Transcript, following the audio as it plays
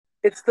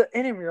It's the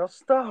intramural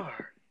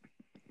star.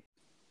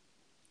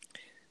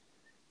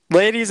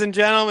 Ladies and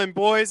gentlemen,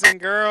 boys and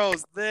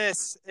girls,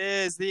 this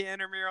is the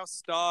Intramural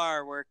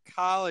Star, where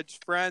college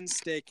friends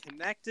stay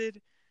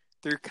connected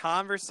through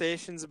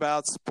conversations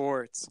about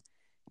sports.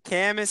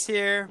 Cam is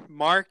here.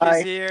 Mark is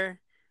Hi. here.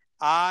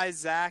 I,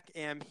 Zach,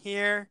 am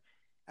here.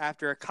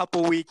 After a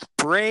couple-week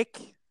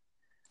break,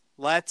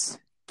 let's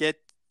get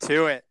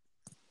to it.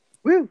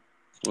 Woo!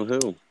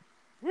 Woohoo.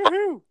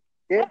 Woohoo!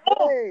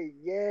 Yay!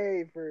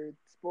 Yay for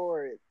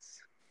sports.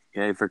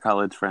 Yay for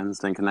college friends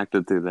staying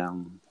connected through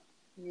them.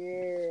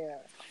 Yeah.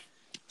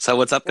 So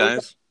what's up,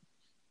 guys?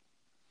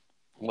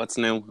 What's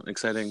new?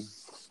 Exciting?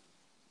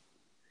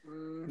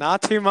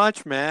 Not too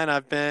much, man.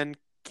 I've been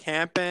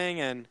camping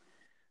and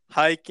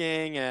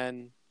hiking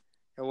and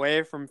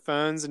away from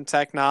phones and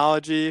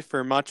technology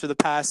for much of the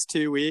past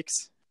 2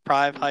 weeks.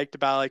 Probably have hiked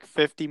about like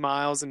 50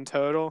 miles in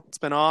total. It's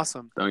been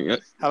awesome. Don't you?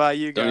 How about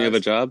you guys? Don't you have a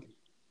job?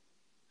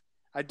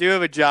 I do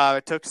have a job.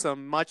 I took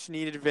some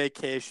much-needed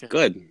vacation.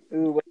 Good.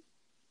 Ooh,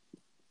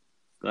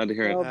 Glad to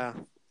hear it. Yeah.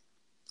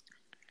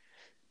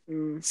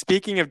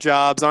 Speaking of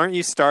jobs, aren't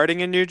you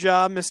starting a new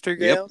job, Mr.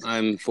 Gales? Yep,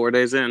 I'm 4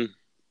 days in.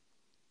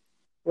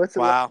 what's it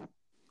Wow.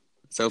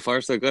 So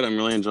far, so good. I'm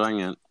really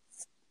enjoying it.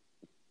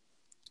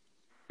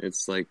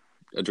 It's like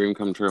a dream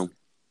come true.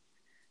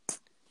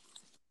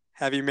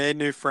 Have you made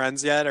new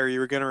friends yet, or you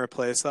were going to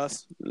replace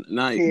us?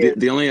 Not Kids.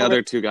 the only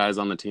other two guys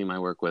on the team I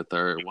work with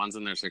are one's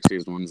in their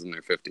 60s, one's in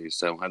their 50s.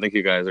 So I think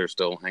you guys are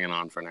still hanging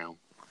on for now.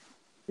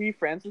 Be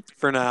friends with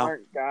For now.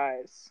 smart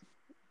guys.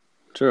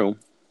 True.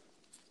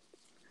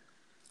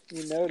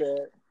 You know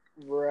that,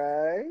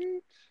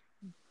 right?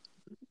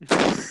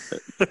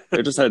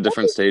 They're just at a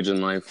different stage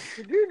in life.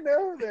 Did you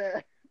know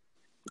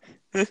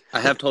that? I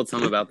have told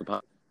some about the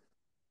podcast.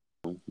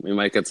 We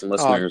might get some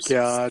listeners. Oh,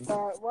 God.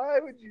 Why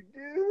would you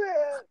do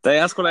that? They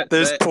ask what I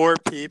Those poor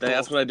people. They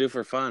ask what I do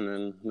for fun,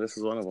 and this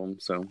is one of them.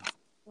 So.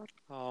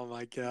 Oh,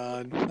 my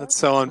God. That's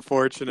so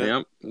unfortunate.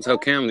 Yep. So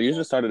Cam, you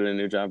just started a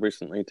new job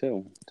recently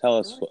too. Tell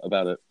us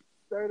about it.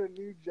 Start a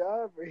new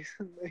job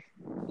recently.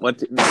 What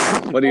do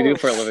you do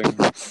for a living?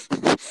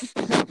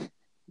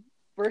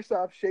 First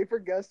off, Schaefer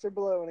gusts are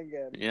blowing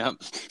again.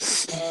 Yep.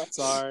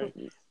 Sorry.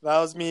 That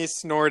was me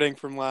snorting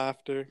from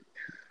laughter.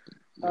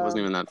 It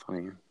wasn't even that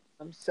funny.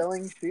 I'm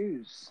selling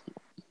shoes.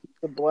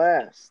 It's a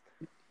blast.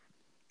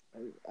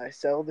 I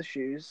sell the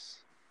shoes,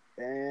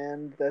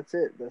 and that's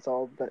it. That's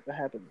all that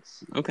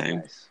happens. Okay.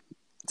 Nice.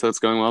 So it's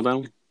going well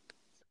then?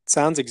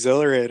 Sounds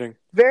exhilarating.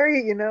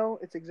 Very,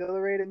 it's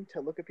exhilarating to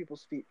look at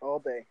people's feet all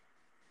day.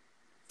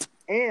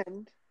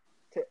 And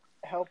to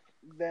help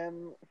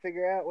them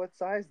figure out what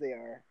size they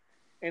are.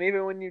 And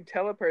even when you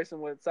tell a person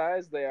what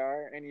size they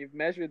are, and you've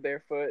measured their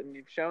foot, and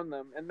you've shown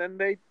them, and then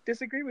they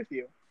disagree with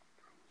you.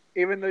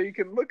 Even though you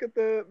can look at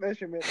the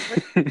measurement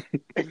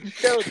and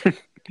show them.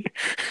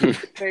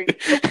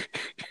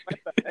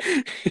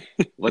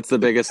 What's the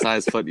biggest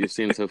size foot you've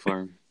seen so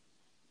far?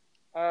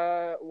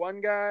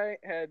 One guy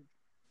had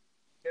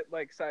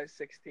like size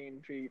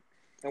 16 feet.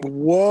 And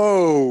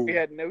Whoa. we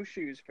had no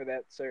shoes for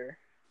that, sir.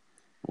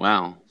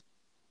 Wow.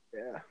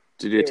 Yeah.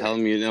 Did you tell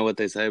them you know what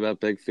they say about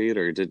big feet,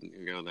 or didn't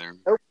you go there?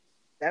 Nope.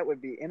 That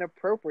would be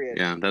inappropriate.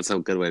 Yeah, that's a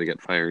good way to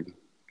get fired.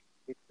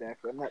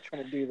 Exactly. I'm not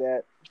trying to do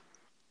that.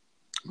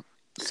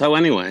 So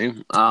anyway,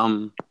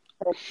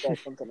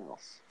 That's something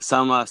else.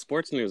 some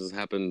sports news has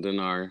happened in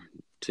our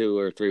 2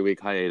 or 3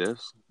 week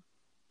hiatus.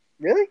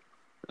 Really?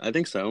 I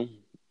think so.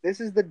 This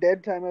is the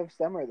dead time of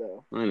summer,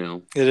 though. I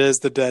know. It is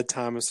the dead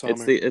time of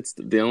summer. It's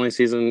the only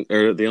season,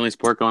 or the only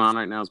sport going on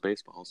right now is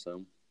baseball.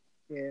 So.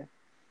 Yeah.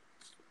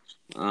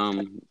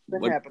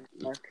 What Happened,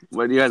 Mark.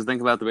 What do you guys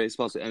think about the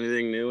baseball?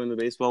 Anything new in the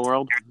baseball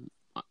world?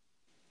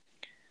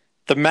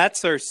 The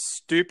Mets are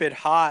stupid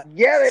hot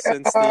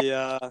since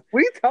the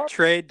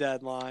trade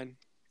deadline.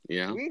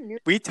 Yeah.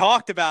 We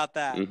talked about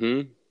that.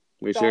 Mm-hmm.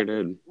 We sure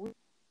did.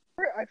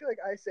 I feel like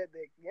I said,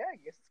 I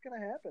guess it's going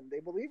to happen. They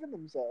believe in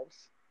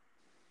themselves.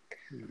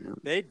 Yeah.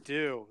 They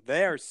do.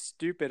 They are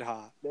stupid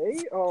hot.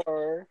 They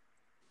are.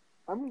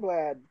 I'm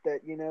glad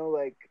that,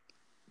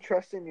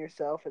 trust in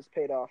yourself has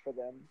paid off for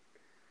them.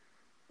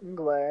 I'm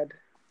glad.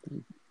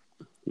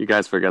 You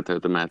guys forget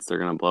that the Mets, they're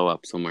going to blow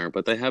up somewhere,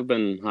 but they have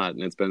been hot,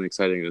 and it's been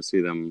exciting to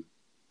see them.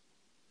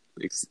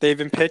 They've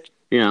been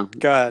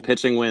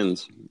pitching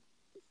wins.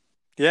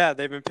 Yeah,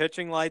 they've been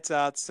pitching lights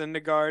out.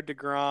 Syndergaard,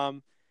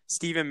 DeGrom,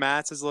 Steven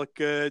Matz has looked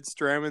good.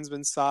 Stroman's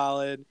been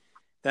solid.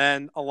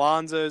 Then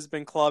Alonso's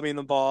been clubbing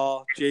the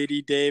ball.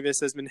 J.D. Davis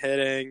has been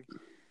hitting.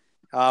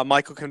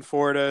 Michael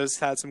Conforto's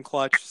had some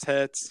clutch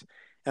hits.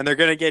 And they're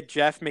going to get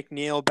Jeff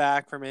McNeil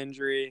back from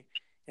injury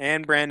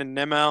and Brandon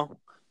Nimmo.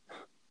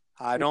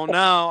 I don't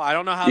know. I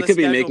don't know how you could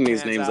be making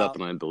these names up,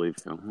 and I'd believe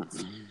you.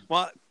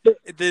 Well,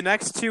 the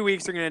next 2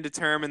 weeks are going to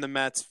determine the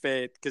Mets'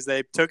 fate because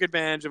they took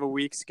advantage of a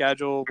weak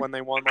schedule when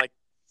they won like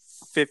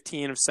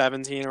 15 of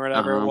 17 or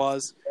whatever it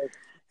was.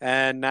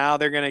 And now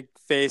they're going to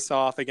face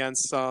off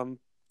against a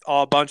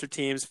bunch of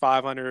teams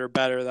 500 or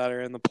better that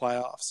are in the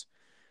playoffs.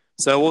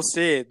 So we'll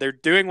see. They're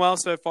doing well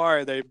so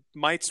far. They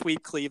might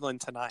sweep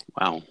Cleveland tonight.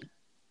 Wow.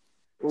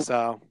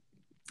 So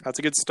That's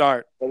a good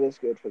start. That is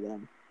good for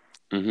them.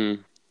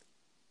 Mm-hmm.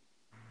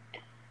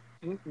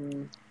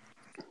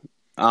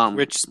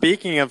 Which,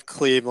 speaking of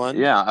Cleveland,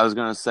 yeah, I was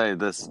gonna say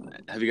this.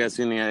 Have you guys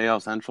seen the AL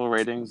Central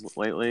ratings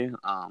lately?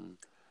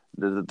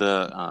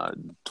 The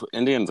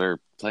Indians are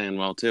playing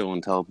well too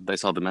until they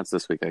saw the Mets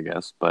this week, I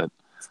guess. But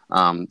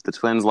the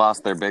Twins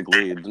lost their big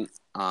lead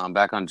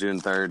back on June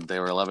 3rd. They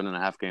were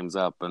 11.5 games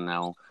up, and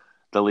now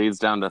the lead's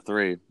down to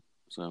 3.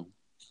 So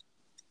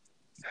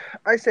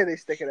I say they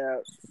stick it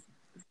out.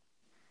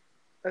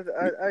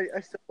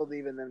 I still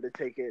believe in them to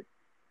take it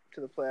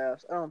to the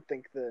playoffs. I don't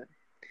think the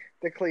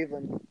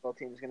Cleveland baseball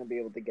team is going to be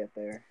able to get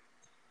there.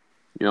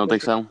 you don't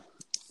think so?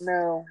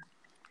 No.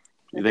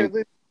 You If think? they're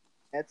losing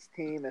the Mets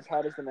team as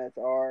hot as the Mets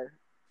are,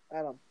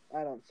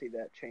 I don't see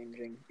that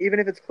changing. Even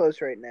if it's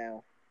close right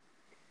now.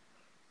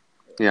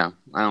 Yeah,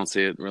 I don't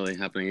see it really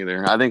happening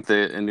either. I think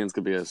the Indians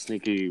could be a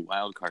sneaky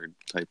wild card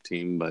type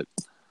team, but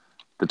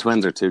the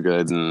Twins are too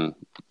good, and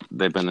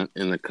they've been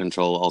in the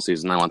control all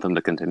season. I want them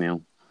to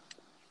continue.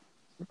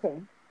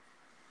 Okay.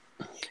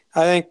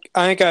 I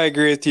think I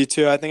agree with you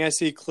too. I think I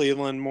see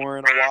Cleveland more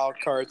in a wild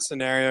card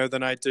scenario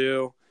than I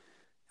do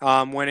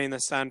winning the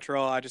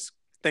Central. I just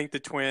think the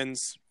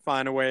Twins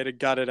find a way to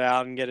gut it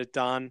out and get it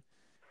done,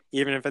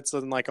 even if it's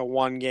in like a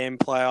 1-game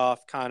playoff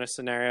kind of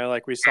scenario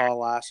like we saw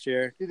last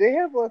year. Do they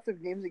have lots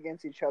of games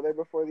against each other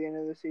before the end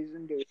of the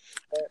season?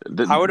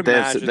 I would They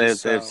imagine have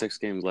so. 6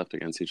 games left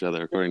against each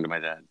other, according to my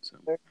dad. So.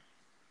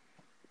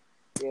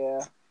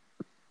 Yeah.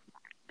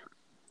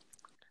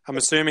 I'm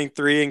assuming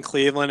 3 in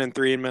Cleveland and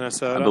 3 in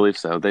Minnesota. I believe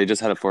so. They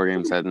just had a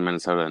 4-game set in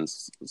Minnesota and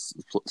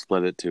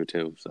split it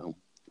 2-2. So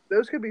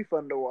those could be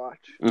fun to watch.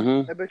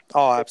 Mm-hmm. I bet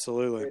Oh,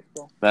 absolutely.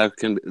 That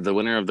can the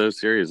winner of those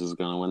series is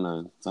going to win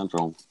the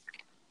Central.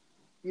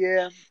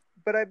 Yeah,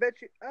 but I bet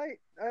you I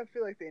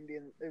feel like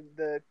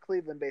the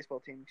Cleveland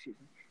baseball team,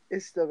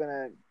 is still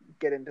gonna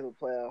get into the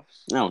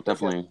playoffs. No,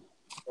 definitely.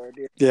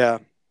 Yeah,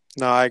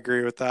 no, I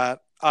agree with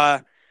that.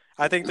 I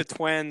think the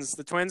Twins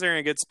are in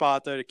a good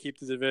spot though to keep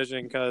the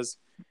division because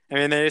I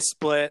mean they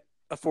split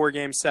a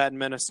 4-game set in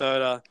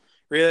Minnesota.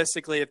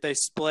 Realistically, if they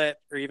split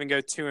or even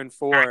go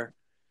 2-4,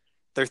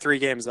 they're 3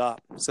 games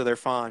up, so they're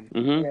fine.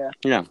 Mm-hmm.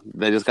 Yeah,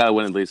 they just got to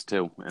win at least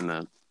 2 in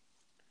the.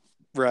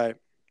 Right.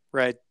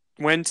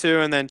 Win 2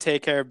 and then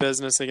take care of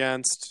business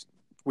against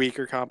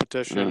weaker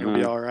competition. Mm-hmm. You'll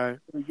be all right.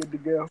 We're good to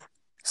go.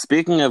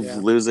 Speaking of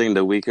losing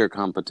to weaker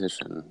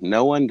competition,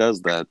 no one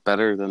does that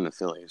better than the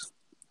Phillies.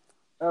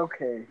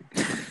 Okay.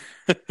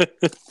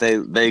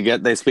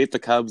 They sweep the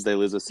Cubs. They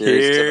lose a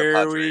series to the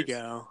Padres. Here we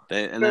go.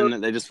 And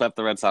then they just swept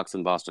the Red Sox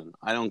in Boston.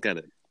 I don't get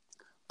it.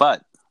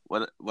 But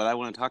what I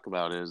want to talk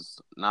about is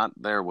not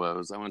their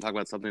woes. I want to talk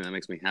about something that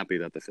makes me happy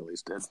that the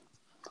Phillies did.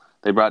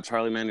 They brought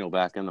Charlie Manuel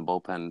back in the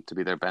bullpen to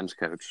be their bench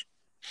coach.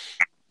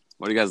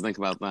 What do you guys think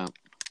about that?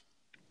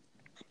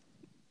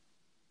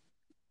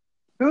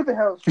 Who the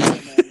hell is Charlie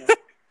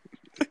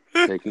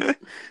Manuel?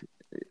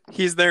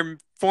 He's their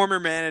former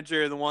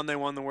manager, the one they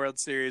won the World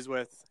Series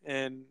with.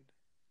 And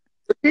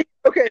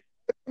okay,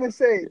 I'm gonna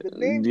say the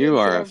name. You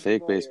are a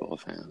fake baseball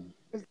fan.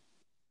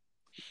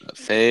 A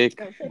fake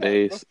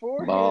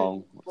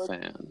baseball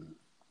fan.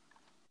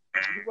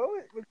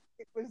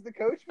 Was the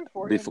coach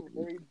before him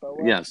Larry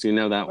Boa? Yes, you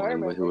know that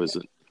one. Who was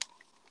it?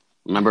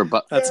 Remember,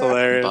 that's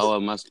hilarious.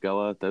 Boa must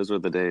go. Those were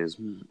the days.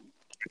 I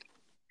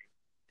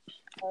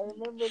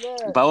remember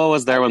that. Boa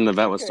was there when the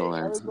vet was still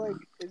there. I was like,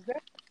 is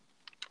that?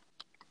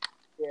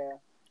 Yeah.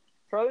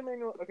 Charlie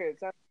Manuel. Okay, it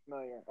sounds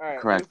familiar. All right.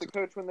 Correct. The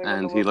coach when they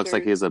and won the he looks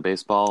like he has a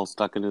baseball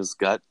stuck in his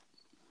gut.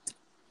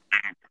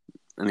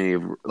 And he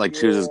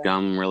chews his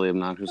gum really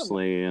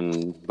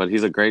obnoxiously, but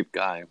he's a great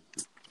guy.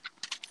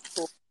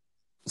 Cool.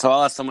 So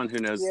I'll ask someone who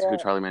knows who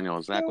Charlie Manuel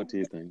is. Zach, what do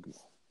you think?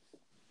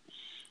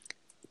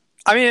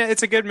 I mean,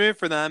 it's a good move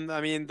for them.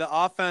 I mean, the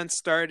offense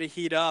started to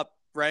heat up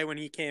right when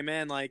he came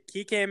in. Like,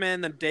 he came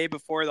in the day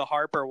before the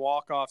Harper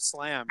walk-off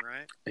slam,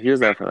 right? He was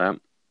there for that.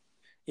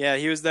 Yeah,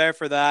 he was there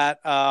for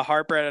that.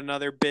 Harper had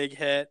another big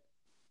hit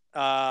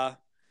right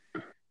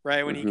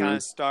when he kind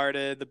of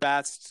started. The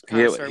bats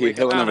kind of started. He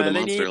hit one over the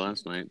monster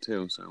last night,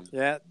 too. So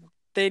yeah,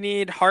 they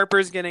need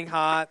Harper's getting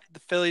hot. The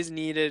Phillies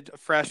needed a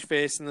fresh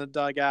face in the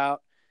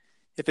dugout.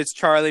 If it's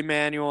Charlie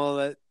Manuel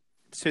that's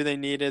who they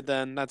needed,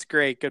 then that's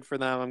great. Good for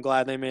them. I'm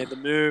glad they made the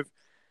move.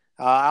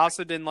 I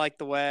also didn't like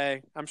the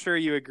way. I'm sure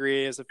you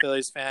agree as a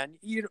Phillies fan.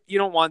 You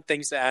don't want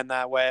things to end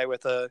that way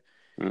with a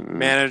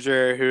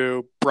manager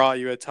who brought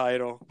you a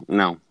title.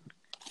 No.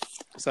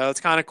 So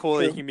it's kind of cool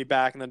that you can be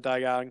back in the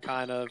dugout and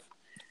kind of,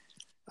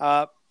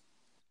 I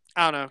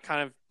don't know,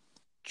 kind of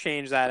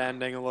change that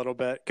ending a little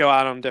bit. Go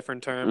out on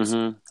different terms.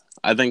 Mm-hmm.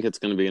 I think it's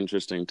going to be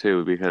interesting,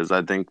 too, because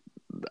I think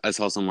I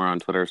saw somewhere on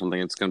Twitter or something,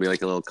 it's going to be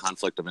like a little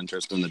conflict of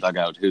interest in the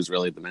dugout. Who's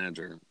really the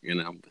manager,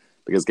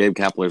 Because Gabe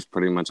Kapler's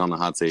pretty much on the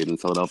hot seat, and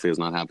Philadelphia is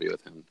not happy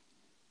with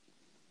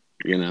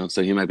him.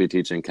 So he might be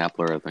teaching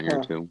Kapler a thing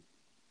or two.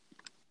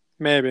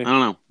 Maybe. I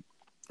don't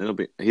know.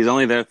 He's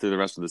only there through the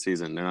rest of the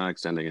season. They're not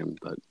extending him,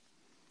 but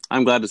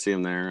I'm glad to see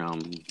him there.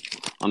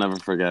 I'll never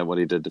forget what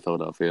he did to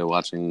Philadelphia,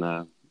 watching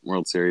the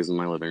World Series in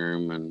my living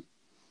room, and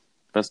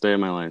best day of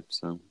my life.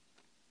 So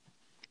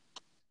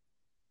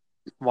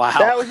Wow.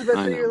 That was the best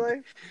I day of your know.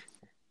 life?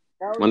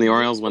 That When was the me?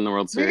 Orioles win the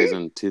World Series Me?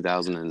 in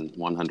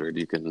 2100,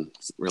 you can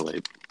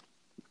relate.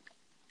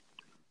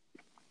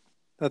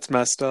 That's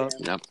messed up.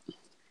 Damn.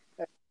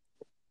 Yep.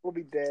 We'll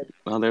be dead.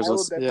 Well, there's I will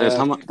this, definitely there's Yeah,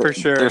 some be for dead.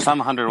 sure. there's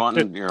some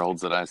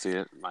 101-year-olds that I see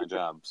at my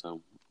job,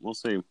 so we'll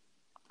see.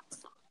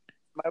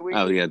 My week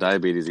Oh is yeah,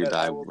 diabetes. You that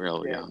I die will be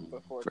real dead young.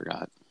 before.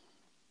 Forgot.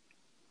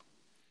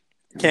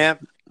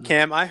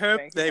 Cam, I hope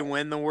Thank you, they Mark.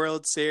 win the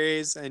World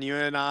Series and you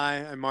and I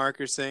and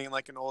Mark are sitting in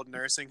like an old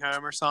nursing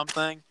home or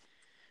something.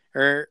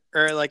 Or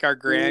like our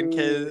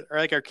grandkids or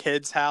like our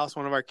kids' house,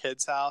 one of our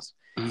kids' house.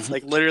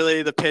 Like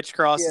literally the pitch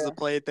crosses the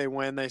plate, they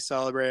win, they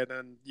celebrate,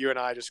 and you and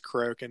I just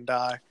croak and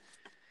die.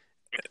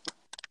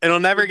 It'll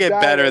never get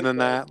Die better like than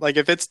that. Like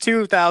if it's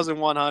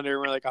 2,100,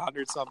 we're like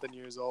 100 something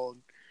years old.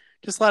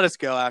 Just let us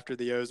go after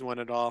the O's win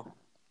it all.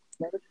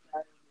 Let us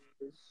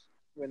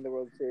win the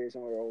World Series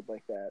and we're old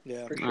like that.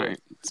 Yeah. For All sure. right.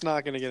 It's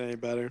not going to get any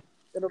better.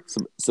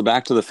 So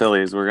back to the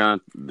Phillies. We're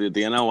gonna the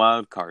NL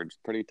wild card's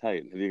pretty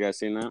tight. Have you guys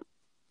seen that?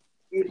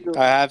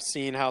 I have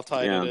seen how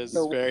tight Yeah. it is.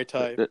 It's very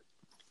tight.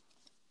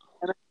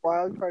 And a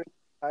wild card is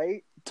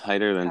tight.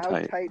 Tighter than How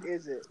tight. tight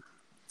is it?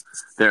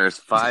 There's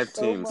 5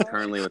 So teams much.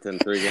 currently within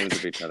 3 games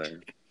of each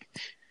other.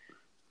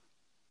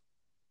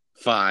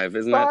 5,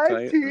 isn't 5 that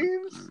tight?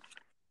 teams?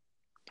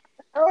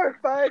 How are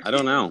 5 I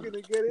don't teams know. going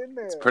to get in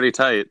there? It's pretty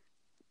tight.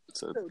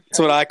 So That's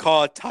what I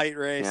call a tight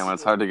race. yeah, when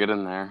it's hard to get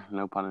in there,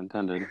 no pun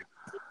intended.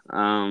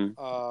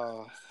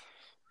 What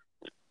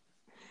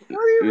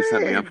do you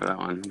set me mean? up for that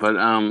one.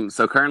 But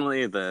so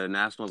currently the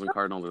Nationals and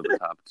Cardinals are the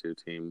top 2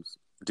 teams.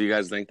 Do you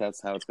guys think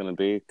that's how it's going to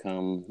be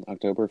come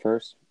October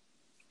 1st?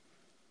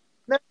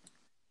 No.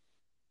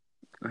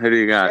 Who do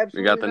you got?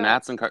 Absolutely You got the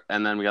not. Nats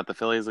and then we got the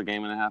Phillies a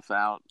game and a half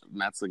out,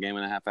 Mets a game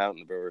and a half out,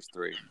 and the Brewers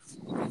 3.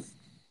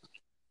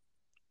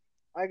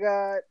 I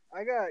got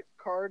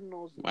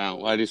Cardinals. Wow,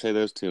 why do you say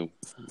those 2?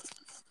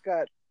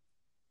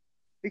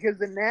 Because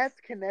the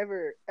Nats can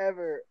never,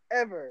 ever,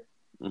 ever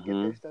get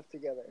their stuff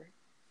together.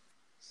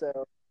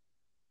 So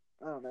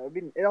I don't know.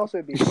 It also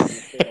would be fun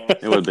if they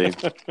lost. It would be.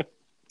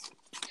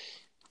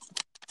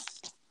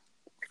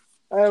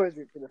 I always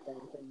root for the fun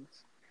things.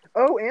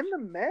 Oh, and the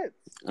Mets.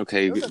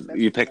 Okay,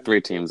 you picked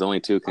 3 teams. Only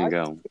 2 can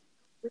go.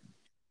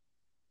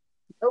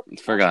 Nope.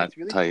 Forgot. It's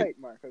really tight. tight,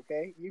 Mark.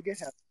 Okay, you get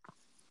help.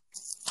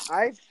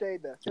 I'd say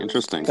the Phillies.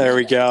 Interesting. There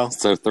we go.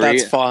 So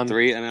That's fun.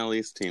 3 NL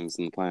East teams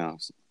in the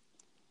playoffs.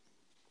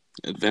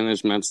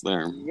 Advantage Mets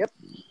there. Yep.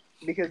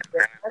 Because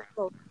the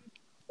National.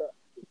 All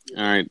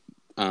right,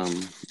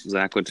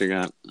 Zach, what you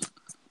got?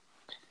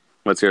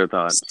 What's your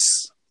thought?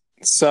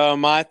 So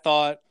my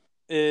thought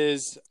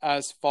is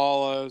as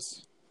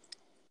follows.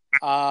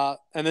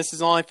 And this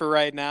is only for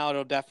right now.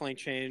 It'll definitely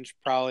change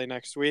probably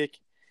next week.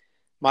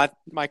 My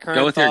current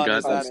Go with your thought gut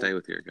is and that stay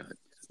with your gut.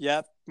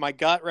 Yep, my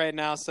gut right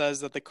now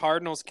says that the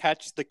Cardinals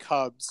catch the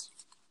Cubs,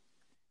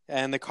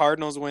 and the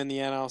Cardinals win the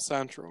NL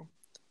Central.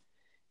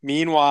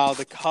 Meanwhile,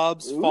 the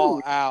Cubs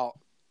fall out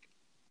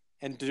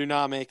and do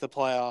not make the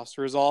playoffs,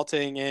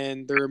 resulting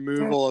in the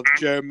removal of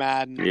Joe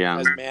Madden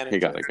as manager. He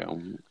got to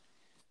go.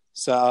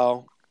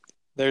 So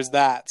there's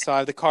that. So I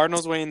have the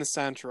Cardinals winning the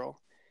Central.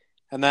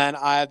 And then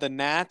I have the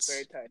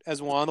Nats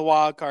as one of the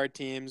wild card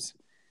teams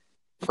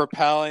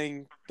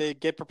propelling. They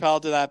get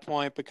propelled to that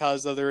point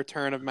because of the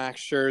return of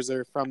Max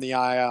Scherzer from the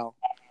IL.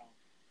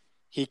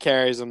 He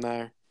carries them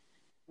there.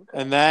 Okay.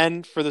 And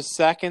then for the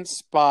second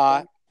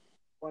spot,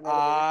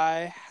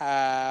 I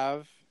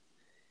have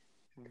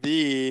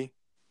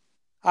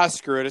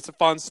screw it. It's a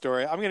fun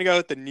story. I'm going to go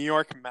with the New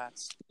York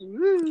Mets.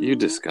 You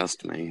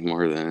disgust me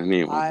more than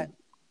anyone. I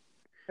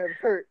have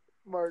hurt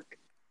Mark.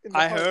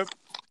 I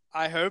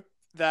hope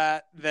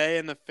that they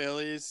and the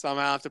Phillies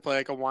somehow have to play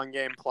like a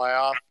 1-game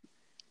playoff.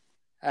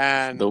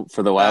 And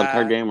for the wild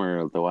card game,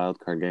 or the wild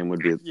card game would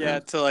be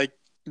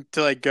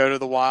to go to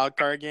the wild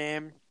card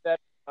game.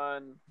 That's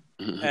fun.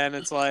 And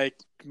it's like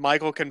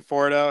Michael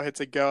Conforto hits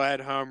a go-ahead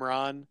home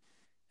run,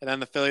 and then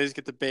the Phillies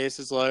get the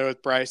bases loaded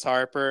with Bryce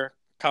Harper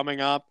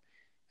coming up,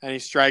 and he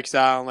strikes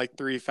out on like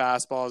 3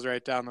 fastballs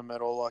right down the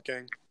middle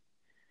looking.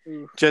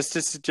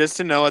 Just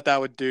to know what that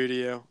would do to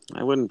you.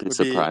 I wouldn't be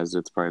surprised.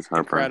 It's Bryce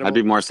Harper. Incredible. I'd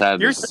be more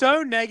sad. You're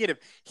so negative.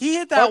 He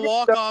hit that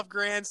walk-off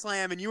grand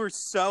slam, and you were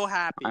so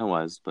happy. I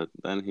was, but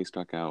then he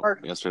struck out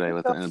yesterday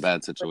in a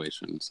bad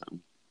situation. So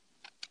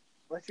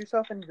let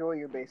yourself enjoy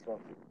your baseball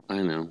team.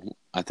 I know.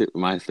 I think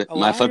my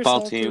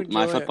football team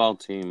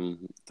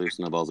threw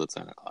snowballs at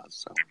Santa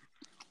Claus. So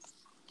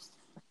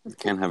you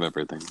can't have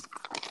everything.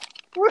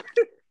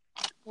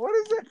 What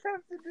does that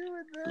have to do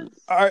with this?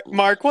 All right,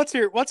 Mark, what's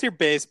your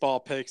baseball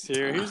picks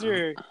here?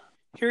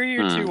 Here are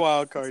your 2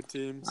 wild card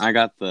teams. I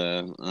got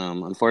the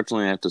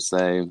unfortunately I have to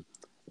say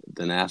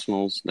the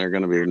Nationals, they're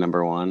going to be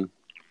number 1.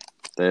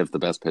 They have the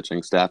best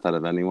pitching staff out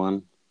of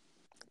anyone.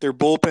 Their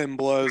bullpen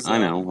blows. I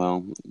know.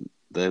 Well,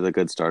 they have a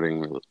good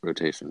starting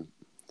rotation.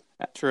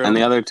 True. And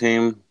the other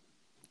team,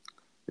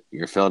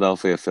 your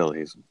Philadelphia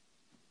Phillies.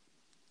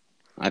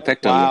 I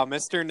picked them. Wow,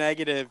 Mr.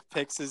 Negative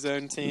picks his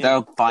own team.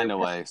 They'll find a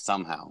way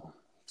somehow.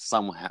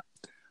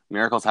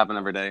 Miracles happen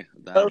every day.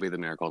 That'll be the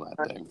miracle that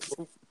day.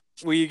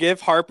 will you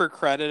give Harper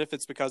credit if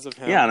it's because of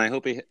him? Yeah, and I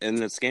hope in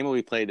this game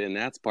we played in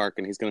Nats Park,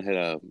 and he's going to hit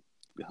a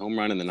home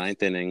run in the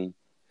 9th inning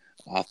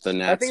off the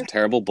Nats'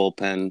 terrible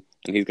bullpen,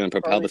 and he's going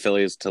to propel the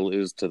Phillies to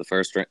lose to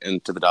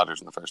the Dodgers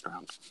in the first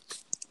round.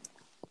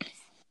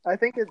 I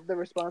think the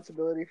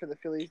responsibility for the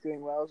Phillies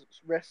doing well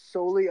rests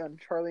solely on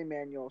Charlie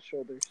Manuel's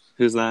shoulders.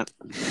 Who's that?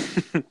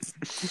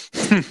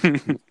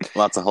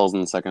 Lots of holes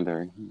in the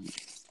secondary.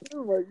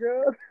 Oh my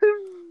god!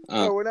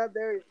 No, we're not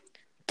there yet.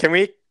 Can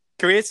we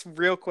just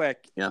real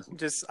quick? Yeah.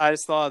 I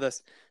just thought of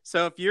this.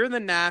 So if you're the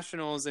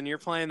Nationals and you're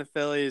playing the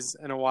Phillies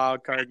in a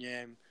wild card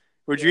game,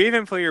 would you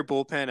even put your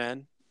bullpen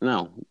in?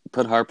 No,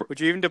 put Harper. Would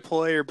you even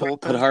deploy your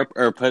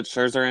bullpen? Put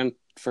Scherzer in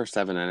for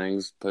 7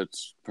 innings.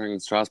 Bring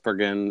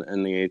Strasburg in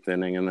the 8th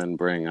inning, and then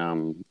bring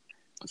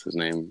what's his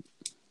name,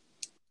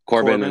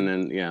 Corbin, and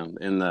then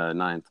in the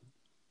 9th.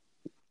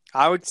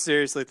 I would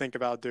seriously think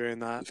about doing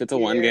that. If it's a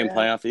 1-game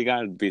playoff, you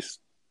gotta be,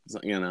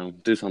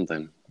 do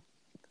something.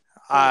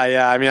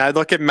 Yeah. I mean, I'd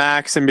look at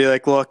Max and be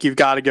like, "Look, you've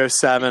got to go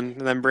 7,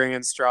 and then bring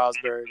in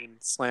Strasburg and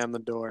slam the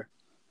door."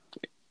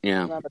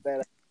 Yeah. Not a bad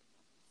idea.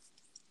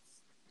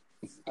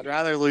 I'd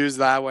rather lose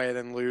that way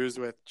than lose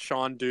with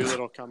Sean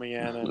Doolittle coming in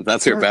and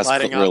that's your best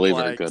reliever.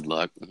 Like, good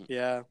luck.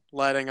 Yeah,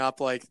 letting up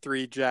like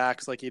 3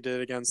 jacks like he did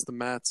against the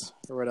Mets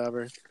or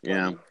whatever.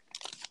 Yeah,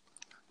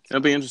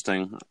 it'll be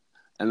interesting.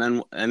 And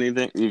then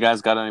anything you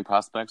guys got any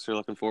prospects you're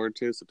looking forward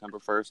to? September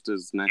 1st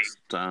is next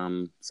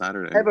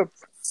Saturday. I have a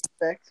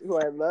prospect who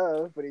I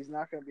love, but he's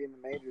not going to be in the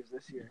majors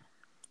this year.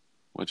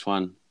 Which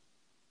one?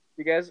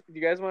 Do you guys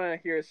want to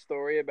hear a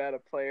story about a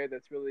player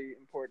that's really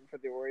important for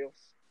the Orioles?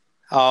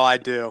 Oh, I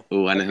do.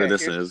 Oh, I know who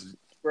this is.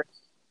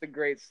 A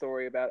great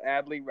story about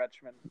Adley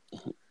Rutschman.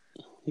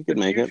 He could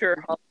make it.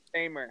 Future Hall of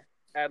Famer,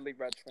 Adley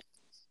Rutschman.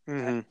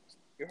 Mm-hmm.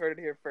 You heard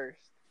it here first.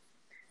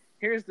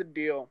 Here's the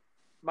deal.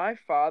 My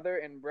father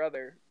and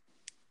brother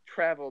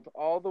traveled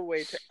all the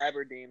way to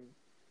Aberdeen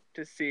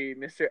to see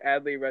Mr.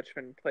 Adley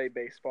Rutschman play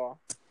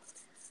baseball.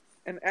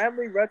 And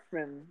Adley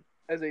Rutschman,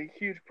 as a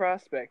huge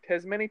prospect,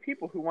 has many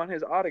people who want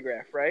his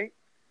autograph, right?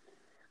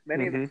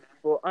 Many of the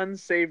people,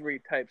 unsavory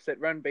types that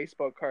run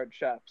baseball card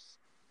shops,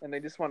 and they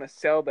just want to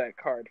sell that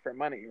card for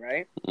money,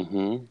 right?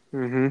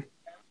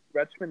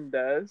 Rutschman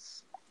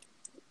does.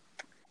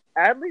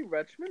 Adley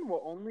Rutschman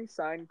will only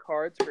sign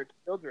cards for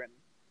children,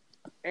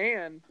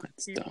 and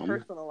he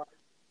personalizes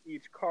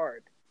each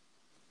card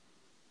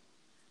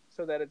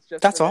so that it's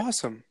just. That's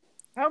awesome.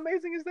 How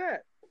amazing is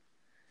that?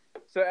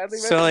 So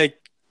Adley Rutschman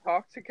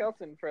talked to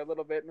Kelton for a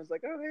little bit and was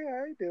like, "Oh, hey, how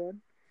are you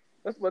doing?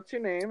 What's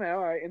your name? All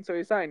right." And so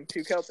he signed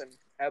to Kelton,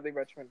 Adley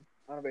Rutschman,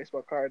 on a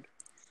baseball card.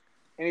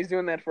 And he's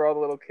doing that for all the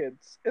little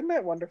kids. Isn't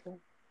that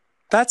wonderful?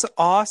 That's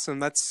awesome.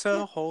 That's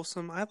so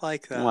wholesome. I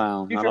like that.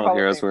 Wow. Not all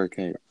heroes wear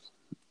capes.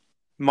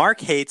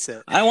 Mark hates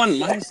it. I want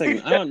my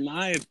segment. I want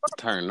my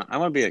turn. I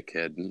want to be a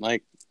kid.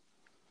 Like,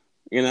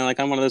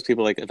 I'm one of those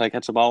people, like, if I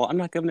catch a ball, I'm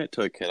not giving it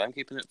to a kid. I'm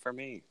keeping it for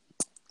me.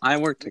 I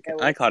worked to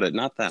I caught it,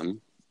 not them.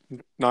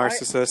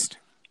 Narcissist.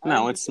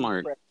 No, it's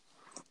smart. Impressed.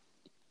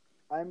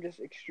 I'm just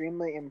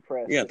extremely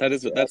impressed. Yeah,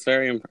 that's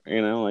very,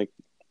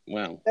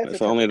 wow.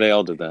 If only they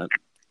all did that.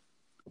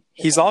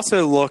 He's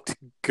also looked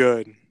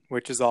good,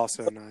 which is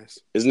also nice.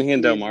 Isn't he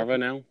in Delmarva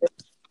now?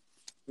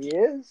 He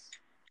is.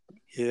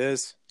 He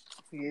is.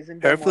 He is in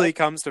Delmarva. Hopefully he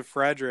comes to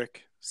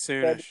Frederick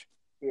soonish.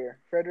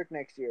 Frederick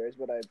next year is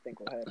what I think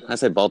will happen. I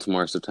say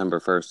Baltimore, September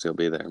 1st, he'll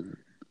be there.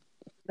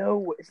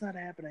 No, it's not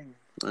happening.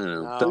 I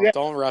know. No,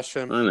 don't rush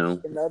him. I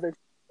know.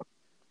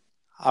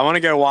 I want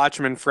to go watch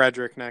him in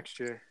Frederick next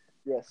year.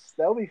 Yes,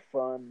 that'll be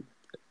fun.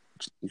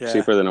 Yeah.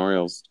 Cheaper than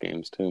Orioles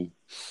games, too.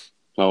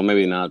 Well,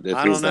 maybe not. If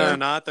I don't know.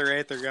 Not at the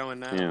rate they're going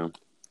now. Yeah,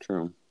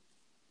 true.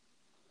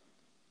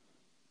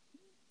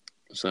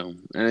 So,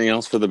 anything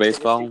else for the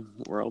baseball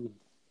world?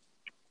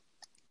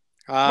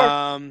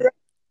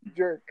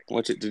 Jerk.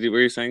 Were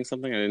you saying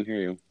something? I didn't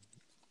hear you.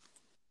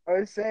 I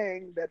was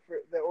saying that for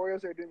the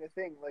Orioles are doing a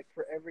thing, like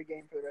for every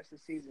game for the rest of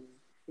the season,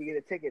 you get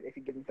a ticket if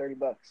you give them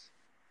 $30.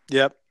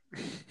 Yep.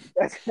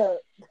 That's how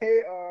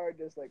they are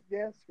just like,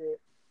 yeah, screw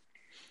it.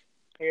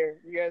 Here,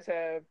 you guys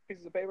have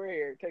pieces of paper.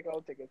 Here, take all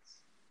the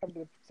tickets. Come to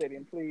the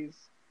stadium, please.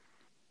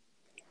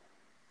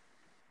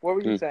 What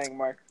were you saying,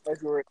 Mark,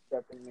 as you were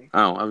interrupting me?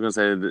 Oh, I was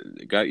going to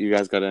say, you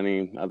guys got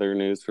any other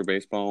news for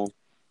baseball?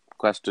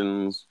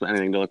 Questions?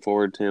 Anything to look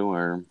forward to?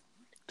 Or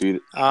do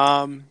you...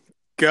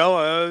 Go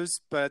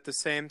O's, but at the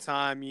same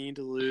time, you need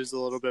to lose a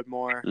little bit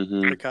more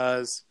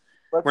because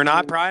we're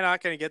probably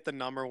not going to get the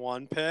number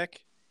 1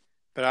 pick,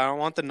 but I don't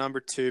want the number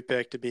 2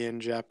 pick to be in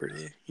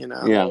jeopardy,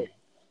 Yeah.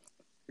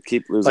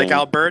 Keep losing. Like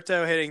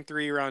Alberto hitting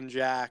 3-run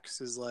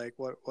jacks is like,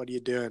 what are you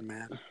doing,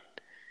 man?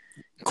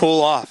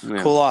 Cool off.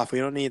 Yeah. Cool off. We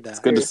don't need that.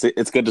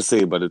 It's good to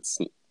see, but it's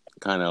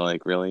kind of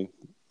like, really?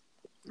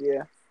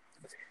 Yeah.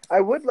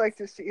 I would like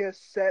to see us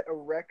set a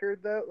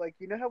record, though. Like,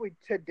 you know how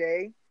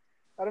today,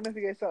 I don't know if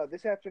you guys saw it,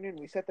 this afternoon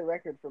we set the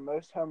record for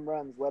most home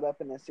runs let up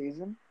in a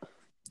season.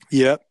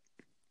 Yep.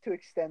 To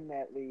extend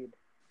that lead.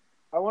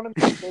 I want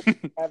to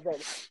have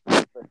that.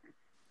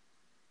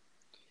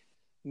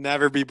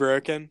 Never be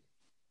broken.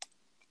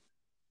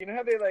 You know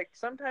how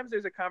sometimes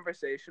there's a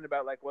conversation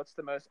about what's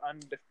the most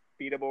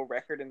undefeatable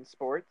record in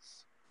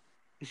sports?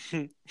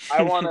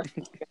 I want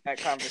to get that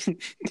conversation.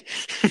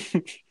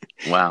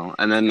 Wow.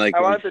 And then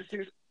I want the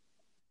two.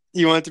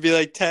 You want it to be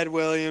like Ted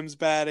Williams'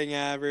 batting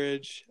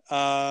average,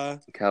 Cal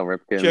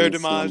Ripken's Joe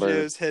DiMaggio's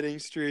numbers. hitting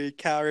streak,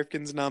 Cal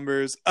Ripken's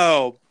numbers.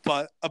 Oh,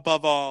 but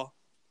above all,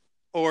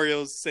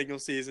 Orioles single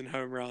season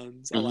home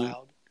runs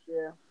allowed.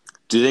 Yeah.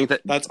 Do you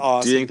think that's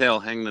awesome? Do you think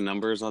they'll hang the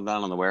numbers on that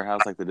on the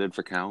warehouse like they did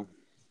for Cal?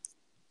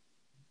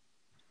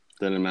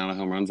 The amount of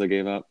home runs they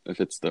gave up,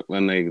 if it's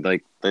when they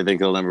think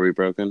it'll never be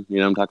broken. You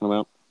know what I'm talking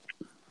about?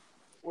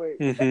 Wait.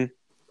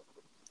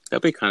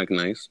 That'd be kind of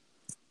nice.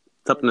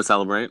 Something to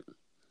celebrate.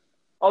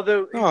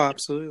 Although,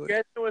 absolutely.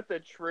 Guess what the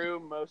true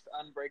most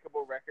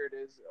unbreakable record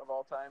is of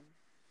all time?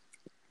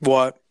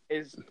 What?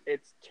 It's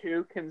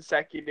 2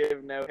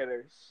 consecutive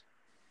no-hitters.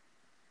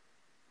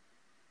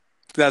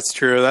 That's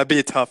true. That'd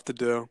be tough to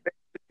do. A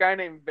guy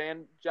named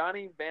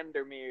Johnny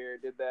Vandermeer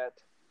did that,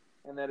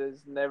 and that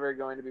is never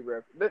going to be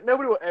broken.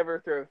 Nobody will ever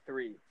throw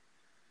 3.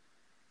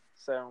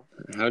 So.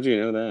 How'd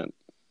you know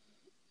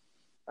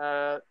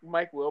that?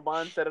 Mike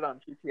Wilbon said it on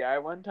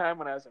PTI one time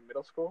when I was in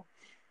middle school.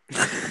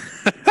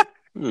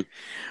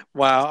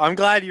 Wow, I'm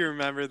glad you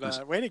remember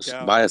that. Way to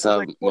go. Buy us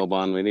out,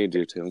 Wilbon. We need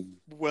you to.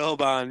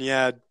 Wilbon,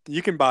 yeah.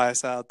 You can buy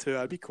us out, too.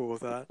 I'd be cool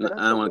with that.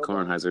 I want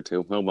Kornheiser,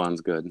 too.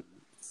 Wilbon's good.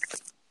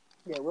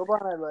 Yeah,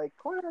 Wilbon I like.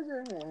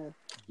 Kornheiser, yeah.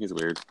 He's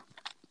weird,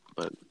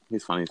 but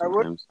he's funny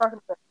sometimes.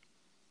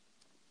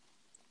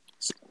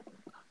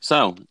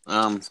 So,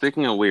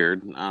 speaking of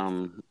weird,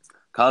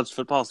 college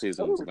football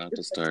season is about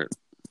to start.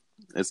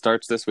 It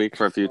starts this week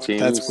for a few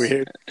teams. That's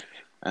weird.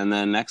 And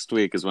then next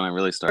week is when it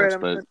really starts,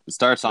 but it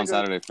starts on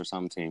Saturday for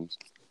some teams.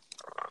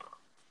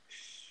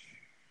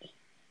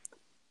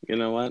 You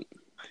know what?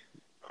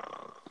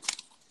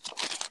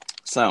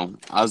 So,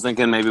 I was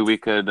thinking maybe we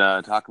could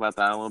talk about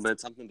that a little bit.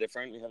 Something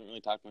different. We haven't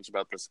really talked much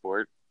about the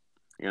sport,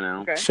 you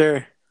know? Okay.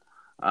 Sure.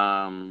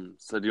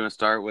 So do you want to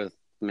start with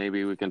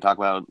maybe we can talk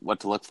about what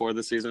to look for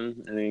this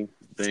season?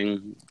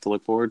 Anything to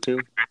look forward to?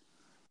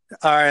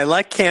 All right,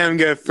 let Cam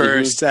go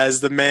first as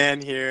the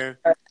man here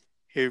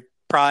who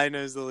probably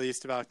knows the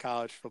least about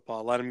college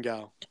football. Let him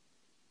go.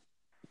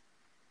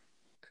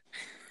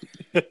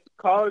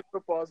 College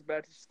football is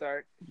about to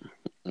start.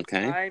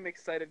 Okay. I'm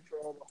excited for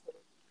all the whole.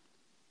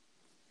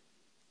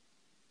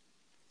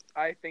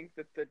 I think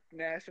that the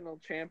national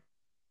champ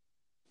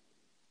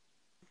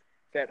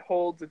that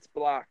holds its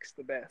blocks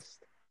the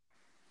best.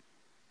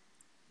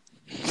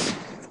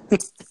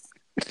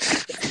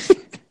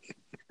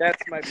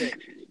 That's my pick.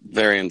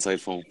 Very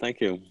insightful.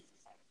 Thank you.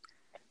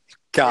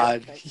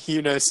 God,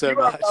 you know so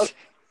much.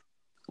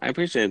 I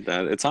appreciate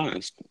that. It's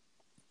honest.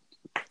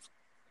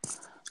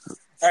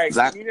 All right,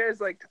 Zach, can you guys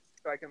so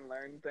I can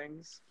learn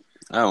things?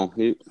 Oh,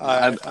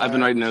 I've been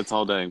writing notes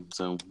all day,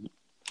 so.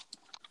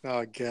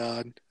 Oh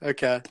God.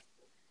 Okay.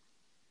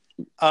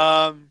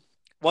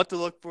 What to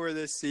look for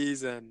this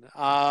season?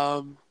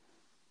 I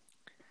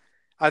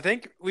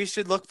think we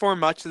should look for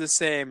much of the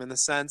same in the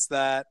sense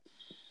that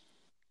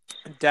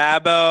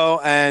Dabo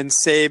and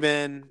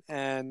Saban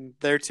and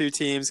their 2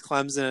 teams,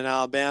 Clemson and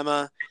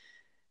Alabama,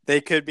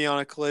 they could be on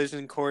a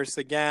collision course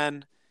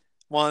again.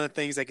 One of the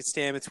things that could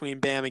stand between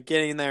Bama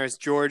getting there is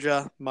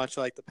Georgia, much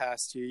like the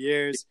past 2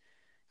 years.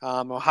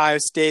 Ohio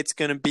State's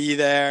going to be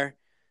there.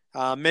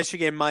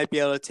 Michigan might be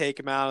able to take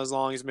them out as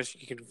long as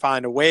Michigan can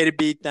find a way to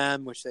beat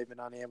them, which they've been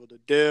unable to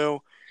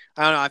do.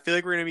 I don't know. I feel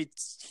like we're going to be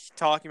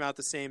talking about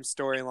the same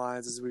storylines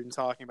as we've been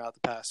talking about the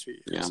past few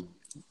years.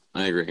 Yeah,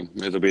 I agree.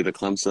 It'll be the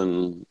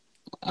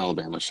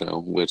Clemson-Alabama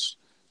show, which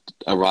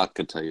a rock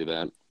could tell you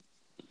that.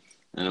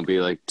 And it'll be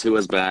like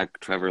Tua's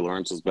back, Trevor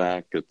Lawrence is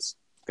back. It's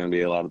going to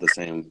be a lot of the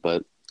same.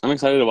 But I'm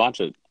excited to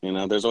watch it. You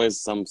know, there's always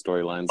some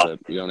storylines that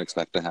you don't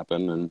expect to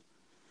happen,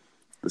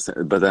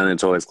 but then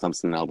it's always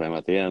Clemson and Alabama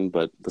at the end.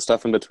 But the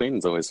stuff in between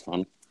is always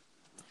fun.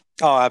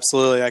 Oh,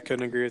 absolutely. I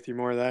couldn't agree with you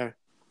more there.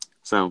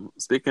 So,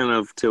 speaking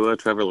of Tua,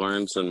 Trevor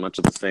Lawrence, and much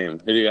of the same,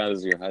 who do you got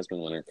as your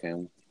Heisman winner,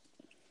 Cam? Do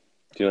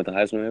you know what the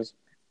Heisman is?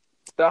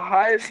 The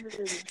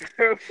Heisman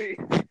Trophy.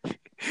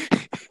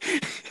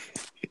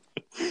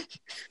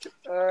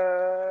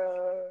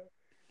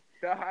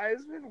 The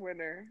Heisman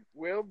winner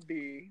will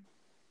be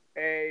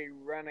a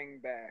running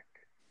back.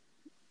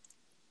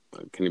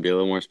 Can you be a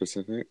little more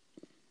specific?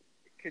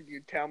 Could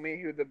you tell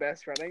me who the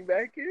best running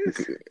back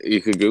is?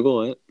 You could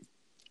Google it.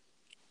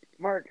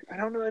 Mark, I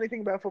don't know anything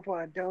about football.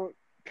 I don't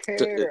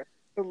care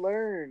to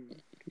learn.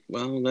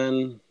 Well,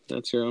 then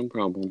that's your own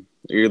problem.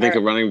 You think a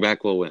running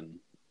back will win?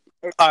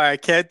 Okay. All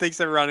right, Kid thinks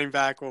a running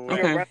back will win.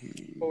 Okay. Running back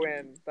will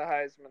win the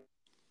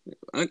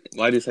Heisman.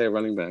 Why do you say a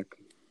running back?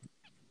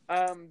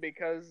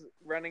 Because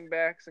running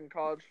backs in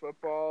college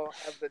football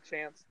have the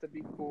chance to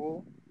be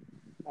cool.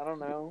 I don't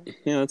know.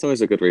 Yeah, that's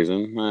always a good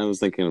reason. I was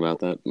thinking about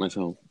that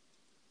myself.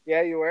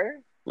 Yeah, you were?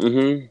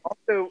 Mm-hmm.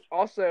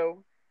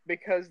 Also,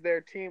 because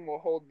their team will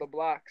hold the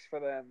blocks for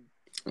them.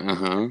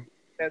 Uh-huh.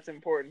 That's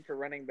important for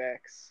running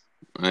backs.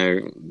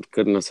 I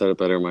couldn't have said it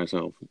better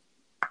myself.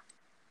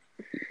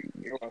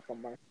 You're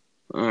welcome, Mark.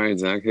 All right,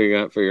 Zach, who you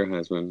got for your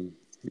Heisman?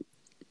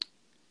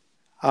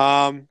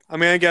 I'm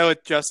gonna go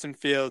with Justin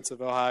Fields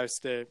of Ohio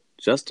State.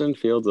 Justin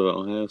Fields of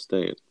Ohio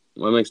State.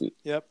 What makes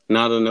Yep.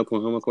 not an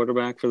Oklahoma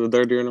quarterback for the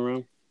third year in a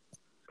row?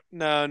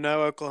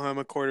 No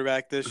Oklahoma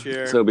quarterback this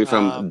year. So it'll be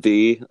from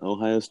the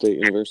Ohio State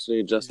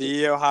University, Justin.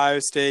 The Ohio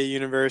State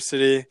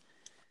University.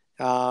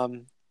 I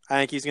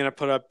think he's gonna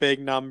put up big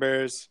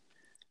numbers.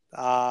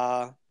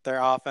 Their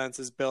offense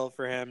is built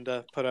for him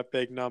to put up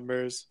big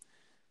numbers.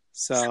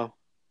 So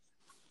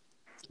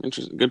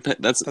Interesting. Good pick.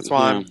 That's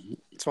why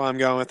I'm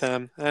going with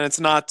him. And it's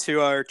not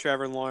Tua or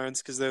Trevor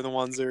Lawrence because they're the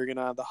ones that are going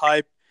to have the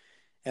hype,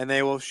 and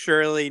they will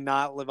surely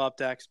not live up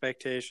to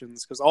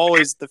expectations because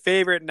always the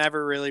favorite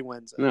never really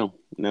wins it. No,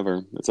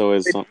 never. It's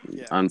always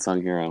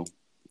unsung hero,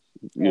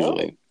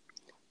 usually.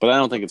 But I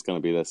don't think it's going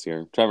to be this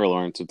year. Trevor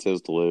Lawrence, it's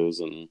his to lose,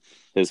 and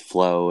his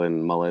flow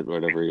and mullet,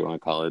 whatever you want to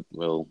call it,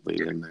 will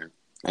lead him there.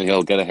 And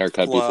he'll get a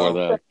haircut before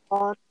the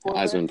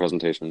Heisman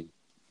presentation.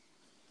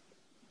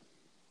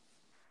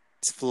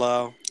 It's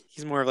flow.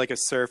 He's more of like a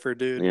surfer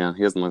dude. Yeah,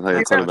 he doesn't look like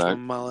a quarterback.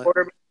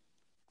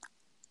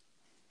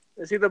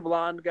 Is he the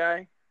blonde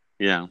guy?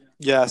 Yeah.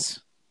 Yes.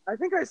 I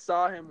think I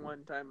saw him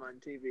one time on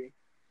TV.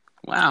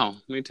 Wow,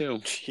 me too.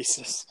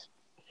 Jesus.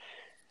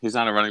 He's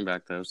not a running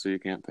back, though, so you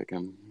can't pick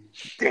him.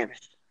 Damn it.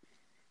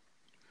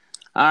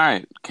 All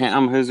right.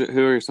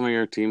 Who are some of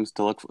your teams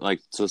to look for,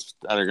 like, that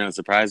are going to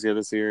surprise you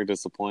this year,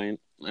 disappoint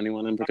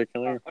anyone in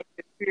particular?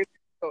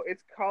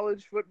 It's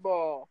college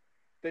football.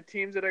 The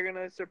teams that are going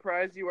to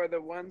surprise you are the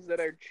ones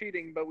that are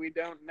cheating, but we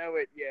don't know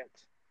it yet.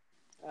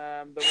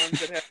 The ones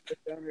that have the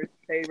owners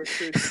pay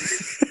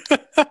recruits.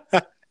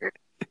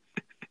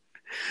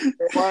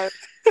 The ones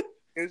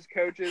whose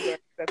coaches are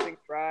accepting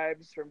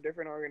bribes from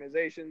different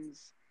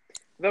organizations.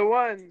 The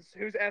ones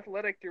whose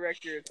athletic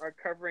directors are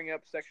covering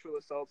up sexual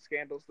assault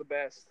scandals the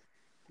best.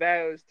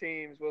 Those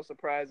teams will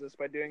surprise us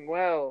by doing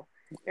well,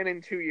 and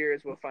in 2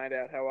 years we'll find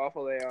out how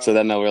awful they are. So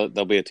then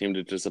there'll be a team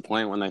to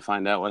disappoint when they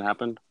find out what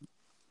happened?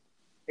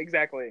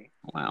 Exactly.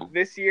 Wow.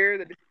 This year,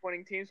 the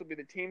disappointing teams will be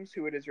the teams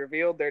who it is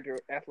revealed their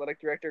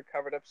athletic director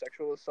covered up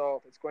sexual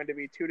assault. It's going to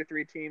be 2 to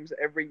 3 teams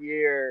every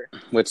year.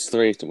 Which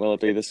 3 will it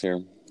be this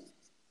year?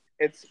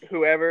 It's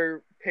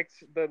whoever picks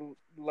the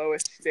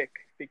lowest stick,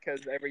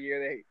 because every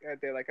year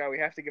they're like, oh, we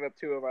have to give up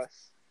 2 of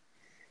us.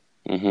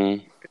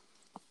 Mm-hmm.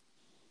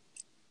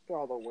 They're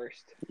all the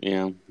worst.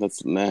 Yeah,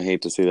 I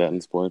hate to see that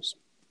in sports.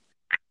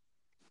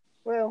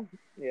 Well,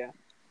 yeah.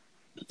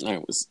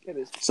 It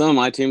is. Some of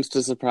my teams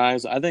to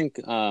surprise. I think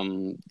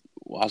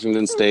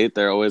Washington State.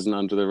 They're always an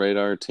under the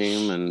radar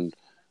team, and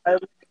I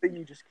think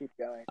you just keep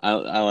going.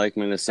 I like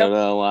Minnesota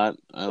a lot.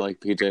 I like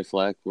PJ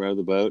Fleck, row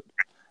the boat,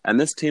 and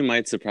this team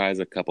might surprise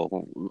a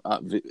couple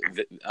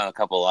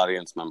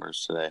audience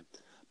members today.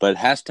 But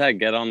hashtag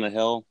get on the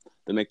hill.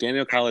 The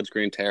McDaniel College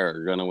Green Terror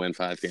are going to win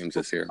 5 games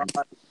this year.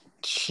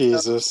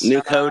 Jesus. New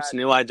coach,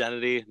 new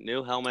identity,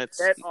 new helmets,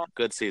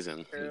 good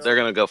season. They're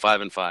going to go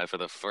 5-5 for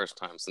the first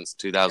time since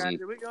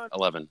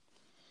 2011.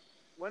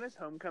 When is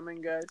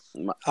homecoming, guys?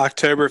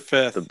 October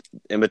 5th.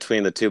 In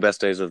between the 2 best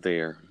days of the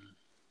year.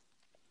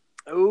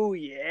 Oh,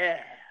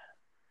 yeah.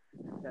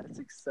 That's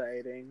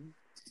exciting.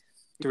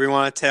 Do we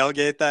want to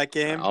tailgate that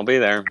game? I'll be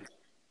there.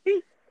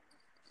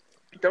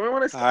 Don't we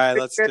want to? All right,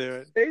 let's do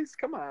it. Days?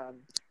 Come on.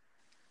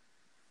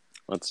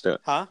 Let's do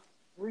it. Huh?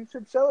 We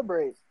should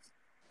celebrate.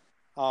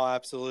 Oh,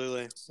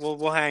 absolutely.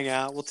 We'll hang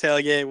out. We'll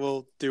tailgate.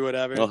 We'll do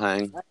whatever. We'll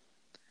hang.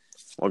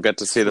 We'll get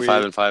to see the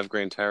 5-5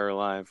 Green Terror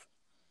live.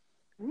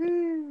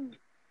 Woo.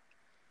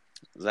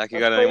 Zach, you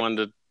got anyone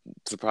to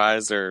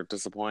surprise or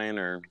disappoint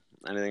or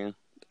anything?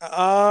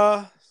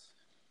 As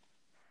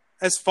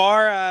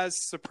far as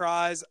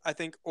surprise, I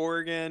think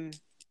Oregon,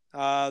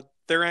 they're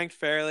ranked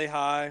fairly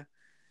high.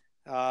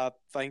 I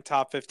think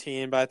top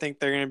 15, but I think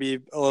they're going to be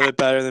a little bit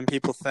better than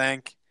people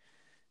think.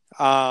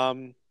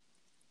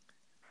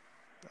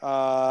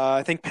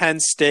 I think Penn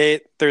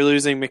State, they're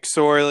losing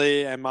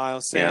McSorley and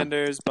Miles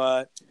Sanders,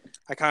 but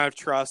I kind of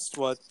trust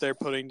what they're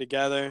putting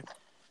together.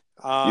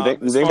 You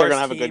think they're going to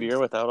have a good year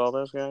without all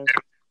those guys?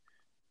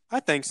 I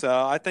think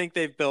so. I think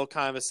they've built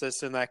kind of a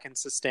system that can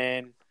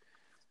sustain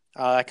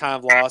that kind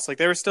of loss. Like,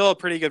 they were still a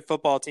pretty good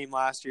football team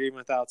last year, even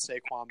without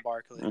Saquon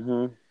Barkley.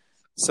 Mm-hmm.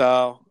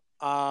 So,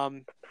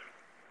 and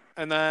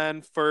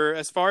then for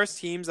as far as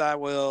teams that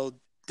will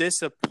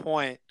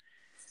disappoint,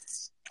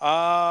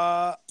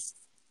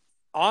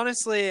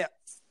 honestly,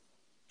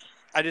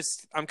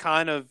 I'm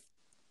kind of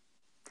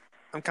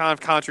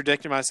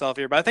contradicting myself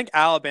here, but I think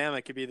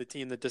Alabama could be the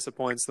team that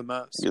disappoints the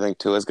most. You think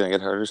Tua's going to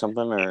get hurt or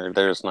something, or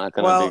they're just not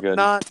going to be good?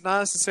 Not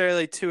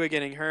necessarily Tua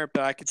getting hurt,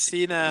 but I could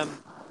see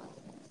them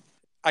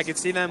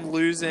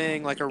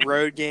losing like a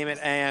road game at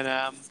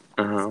A&M.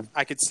 Uh-huh.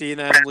 I could see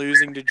them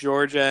losing to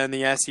Georgia in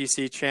the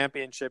SEC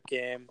championship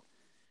game,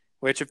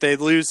 which if they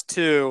lose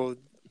 2,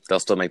 they'll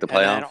still make the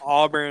playoff.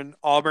 And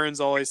Auburn's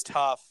always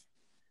tough.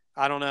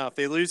 I don't know. If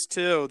they lose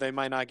 2, they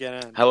might not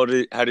get in. How do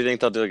you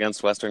think they'll do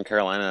against Western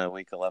Carolina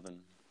Week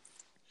 11?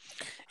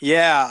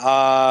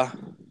 Yeah,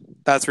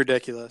 that's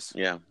ridiculous.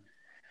 Yeah.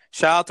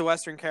 Shout out to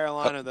Western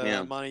Carolina, though.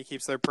 Yeah. Money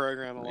keeps their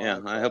program alive.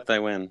 Yeah, I hope they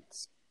win.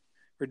 It's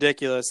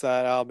ridiculous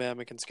that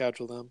Alabama can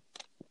schedule them.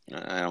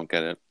 I don't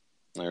get it.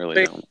 I really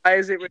Wait, don't. why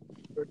is it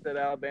ridiculous that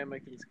Alabama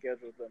can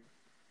schedule them?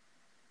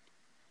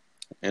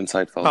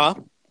 Insightful. Huh?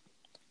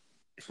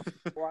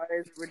 Why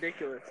is it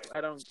ridiculous?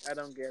 I don't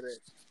get it.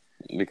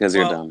 Because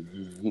you're Well-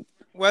 dumb.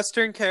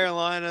 Western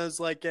Carolina is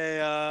like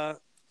a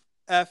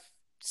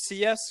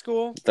FCS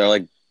school.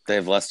 They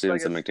have less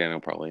students Like than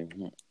McDaniel probably.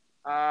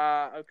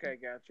 Okay,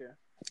 gotcha.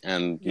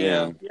 And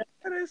Yeah. Yeah,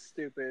 that is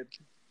stupid.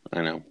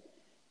 I know.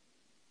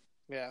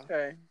 Yeah.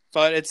 Okay.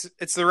 But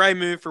it's the right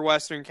move for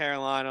Western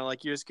Carolina.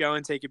 Like, you just go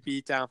and take a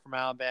beat down from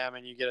Alabama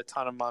and you get a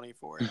ton of money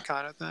for it,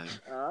 kind of thing.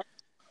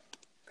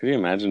 Could you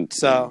imagine?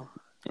 So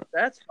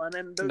That's fun,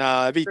 and those no,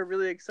 are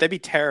really that'd exciting, be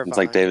terrifying. It's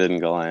like David and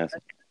Goliath.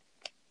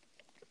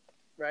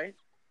 right?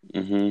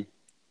 Mm-hmm.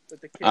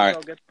 That the kids All right.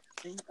 all get to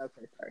see?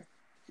 Okay, sorry.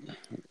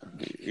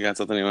 You got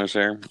something you want to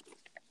share?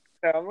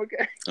 No, I'm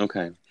okay.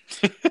 Okay.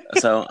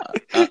 So,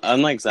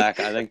 unlike Zach,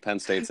 I think Penn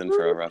State's in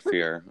for a rough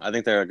year. I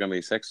think they're going to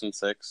be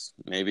 6-6,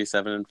 maybe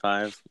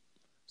 7-5.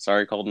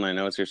 Sorry, Colton. I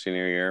know it's your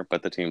senior year,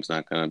 but the team's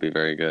not going to be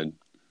very good.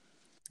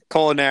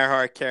 Colin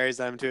Earhart carries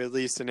them to at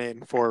least an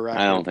 8-4 record.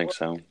 I don't think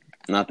so.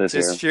 Not this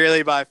Just year.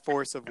 surely by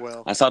force of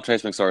will. I saw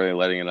Trace McSorley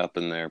letting it up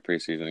in their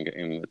preseason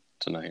game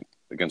tonight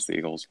against the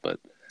Eagles, but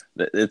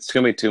it's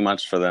going to be too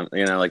much for them.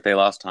 You know, like they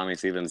lost Tommy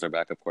Stevens, their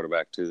backup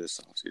quarterback, too this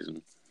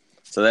offseason.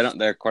 So they don't.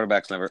 Their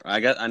quarterbacks never.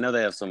 I know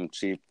they have some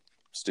cheap,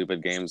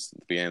 stupid games at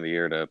the beginning of the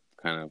year to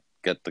kind of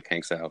get the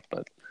kinks out,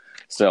 but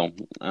still,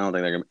 I don't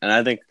think they're going to. And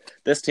I think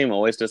this team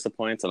always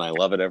disappoints, and I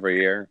love it every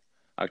year.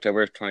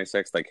 October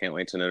 26th, I can't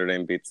wait till Notre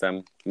Dame beats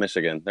them.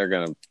 Michigan, they're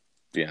going to.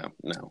 Yeah,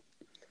 no.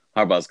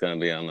 Harbaugh's going to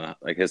be on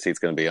his seat's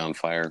going to be on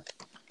fire.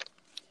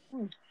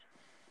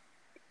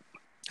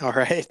 All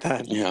right,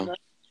 then. Yeah.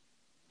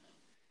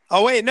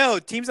 Oh, wait, no.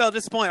 Teams that'll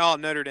disappoint. Oh,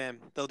 Notre Dame.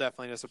 They'll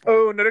definitely disappoint.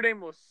 Oh, Notre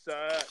Dame will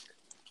suck.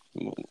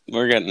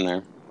 We're getting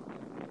there.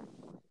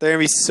 They're going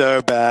to be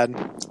so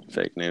bad.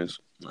 Fake news.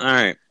 All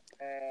right.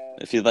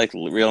 If you'd like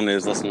real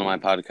news, listen to my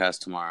podcast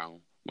tomorrow.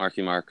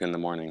 Marky Mark in the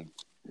morning.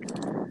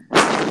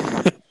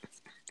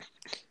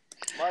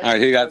 All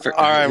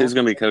right, who's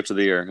going to be coach of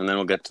the year? And then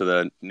we'll get to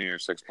the New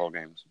Year's Six bowl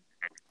games.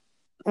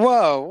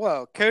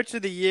 Whoa. Coach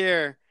of the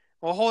year.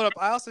 Well, hold up.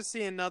 I also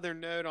see another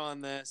note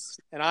on this,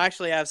 and I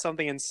actually have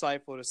something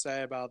insightful to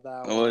say about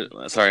that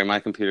one. Sorry, my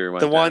computer went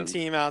The one dead.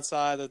 team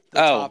outside the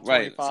top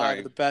 25 sorry.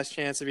 with the best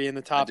chance of being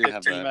the top I do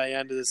have 15 that. by the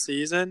end of the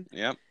season.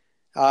 Yep.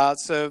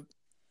 So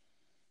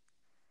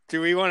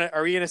do we want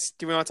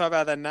to talk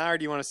about that now, or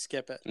do you want to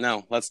skip it?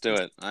 No, let's do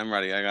it. I'm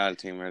ready. I got a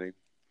team ready.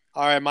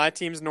 All right, my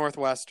team's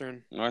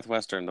Northwestern.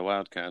 Northwestern, the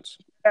Wildcats.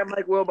 Yeah,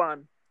 Mike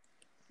Wilbon.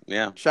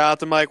 Yeah. Shout out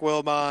to Mike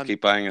Wilbon.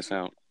 Keep buying us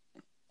out.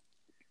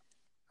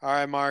 All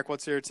right, Mark,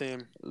 what's your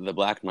team? The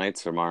Black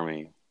Knights from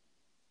Army.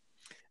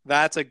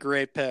 That's a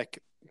great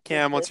pick.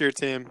 Cam, what's your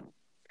team?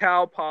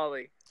 Cal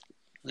Poly.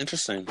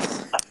 Interesting.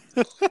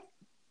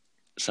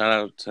 Shout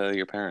out to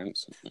your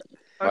parents.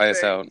 Buy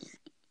us out.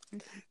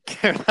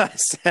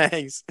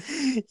 Thanks.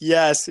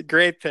 Yes,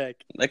 great pick.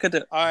 They could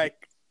do. All right,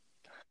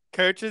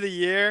 coach of the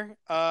year.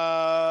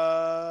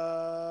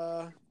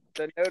 The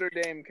Notre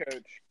Dame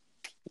coach.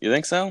 You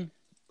think so?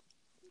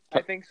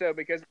 I think so,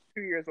 because in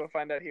 2 years we'll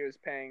find out he was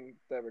paying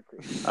the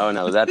recruits. Oh,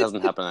 no, that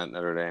doesn't happen at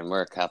Notre Dame.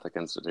 We're a Catholic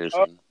institution.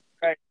 So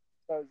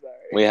sorry.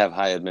 We have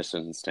high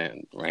admission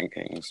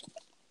rankings.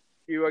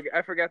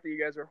 I forgot that you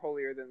guys were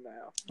holier than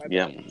thou.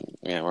 Yeah,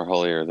 we're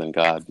holier than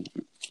God.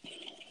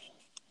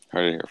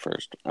 Heard it here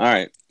first. All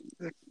right.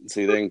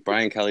 So you think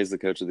Brian Kelly's the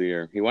coach of the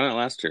year? He won it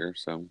last year,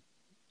 so.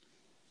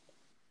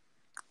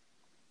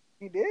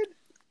 He did?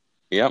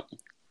 Yep.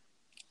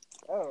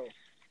 Oh.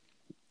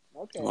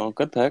 Okay. Well,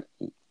 good pick.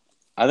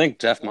 I think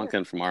Jeff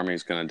Monken from Army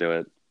is going to do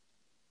it.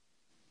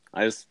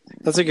 I just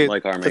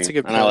like Army, that's a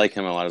good and pick. I like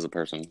him a lot as a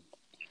person.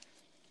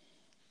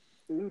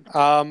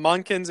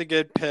 Monken's a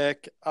good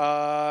pick.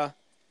 I'm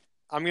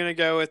going to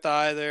go with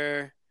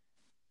either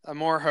a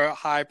more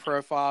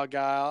high-profile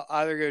guy. I'll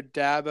either go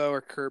Dabo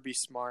or Kirby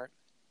Smart.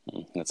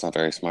 That's not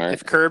very smart.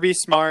 If Kirby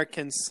Smart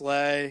can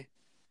slay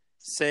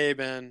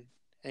Saban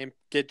and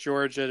get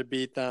Georgia to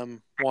beat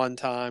them one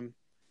time,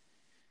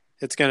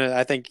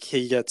 I think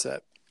he gets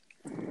it.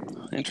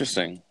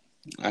 Interesting.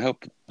 I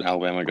hope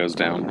Alabama goes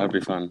down. That'd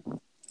be fun.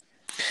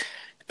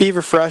 Be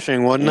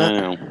refreshing, wouldn't I it?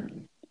 know.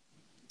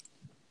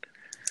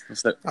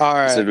 All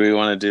right. So do we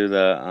want to do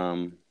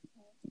the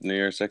New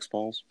Year's Six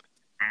bowls?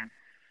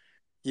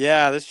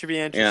 Yeah, this should be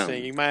interesting.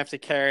 Yeah. You might have to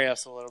carry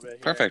us a little bit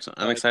here. Perfect.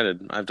 I'm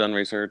excited. I've done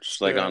research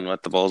Yeah. on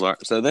what the bowls are.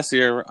 So this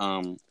year,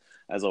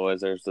 as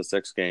always, there's the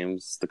 6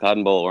 games: the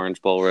Cotton Bowl,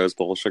 Orange Bowl, Rose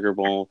Bowl, Sugar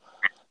Bowl,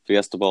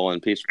 Fiesta Bowl,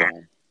 and Peach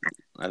Bowl.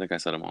 I think I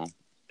said them all.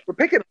 We're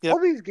picking Yep.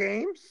 all these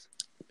games?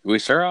 We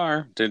sure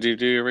are. Did you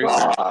do your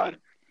research? God.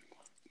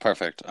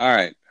 Perfect. All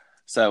right.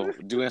 So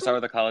do we want to start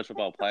with the college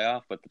football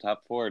playoff with the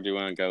top 4, or do you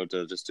want to go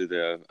to just do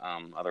the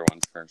other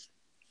ones first?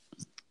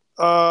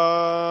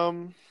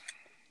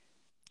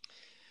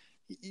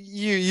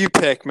 You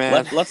pick,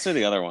 man. Let's do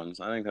the other ones.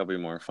 I think that'll be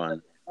more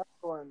fun.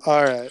 All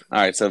right. All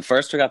right. So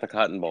first we got the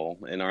Cotton Bowl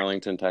in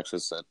Arlington,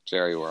 Texas at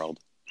Jerry World.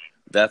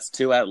 That's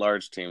 2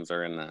 at-large teams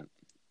are in that.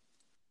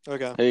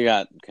 Okay. Who you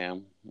got,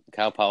 Cam?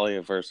 Cal Poly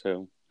versus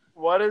who?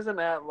 What is an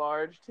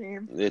at-large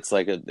team? It's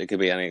like it could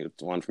be any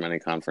one from any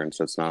conference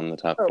that's not in the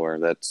top Oh. 4.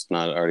 That's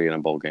not already in a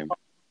bowl game.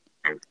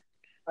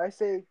 I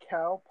say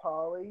Cal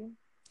Poly,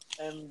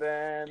 and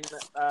then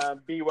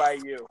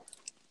BYU.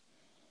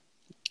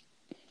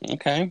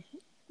 Okay.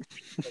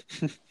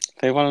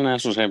 They won a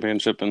national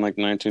championship in like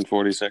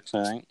 1946,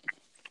 I think.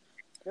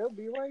 Go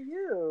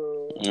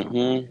BYU.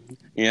 Mm-hmm.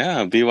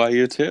 Yeah,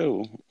 BYU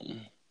too.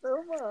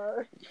 So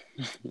much.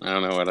 I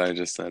don't know what I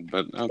just said,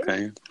 but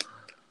okay.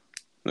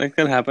 That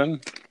could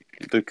happen.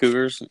 The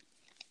Cougars.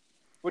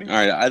 What do you?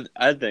 All right,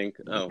 I think.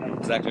 Oh,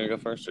 Zach, gonna go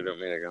first, or do you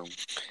want me to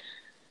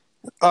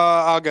go?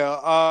 I'll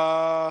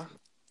go.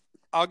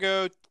 I'll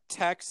go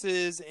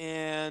Texas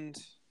and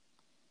Texas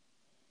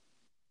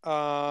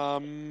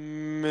and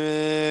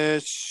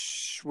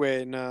First,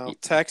 wait, no.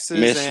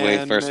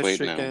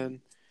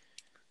 Michigan.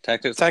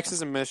 Texas.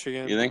 Texas and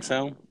Michigan. You think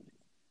so?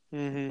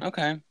 Mm-hmm.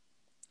 Okay.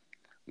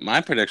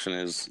 My prediction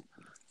is,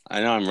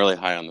 I know I'm really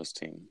high on this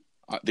team.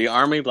 The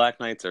Army Black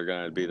Knights are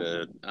going to be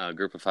the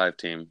Group of 5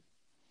 team,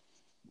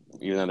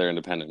 even though they're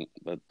independent.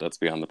 But that's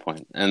beyond the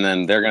point. And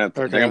then they're gonna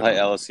play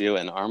LSU,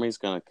 and Army's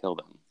going to kill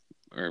them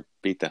or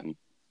beat them.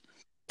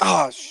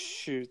 Oh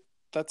shoot,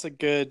 that's a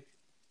good.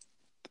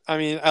 I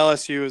mean,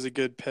 LSU is a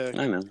good pick.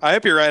 I know. I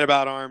hope you're right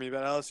about Army,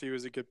 but LSU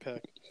is a good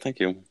pick. Thank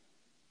you.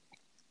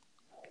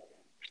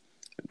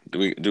 Do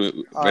we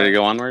ready to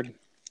go onward?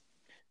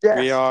 Yes.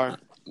 We are.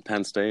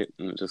 Penn State.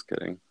 Just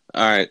kidding.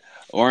 All right,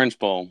 Orange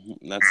Bowl.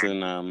 That's in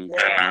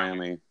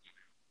Miami.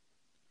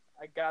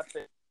 I got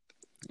this.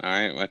 All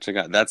right, what you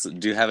got?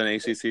 Do you have an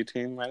ACC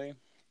team ready?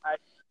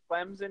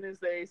 Clemson is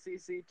the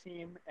ACC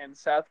team, and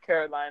South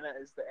Carolina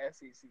is the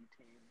SEC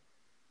team.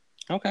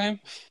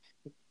 Okay.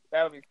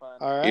 That'll be fun.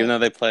 All right. Even though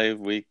they play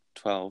week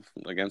 12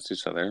 against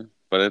each other,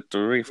 but it's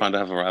really fun to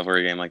have a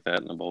rivalry game like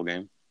that in a bowl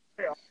game.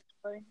 Yeah.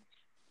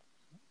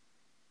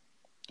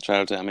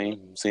 Shout out to Emmy,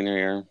 senior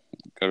year.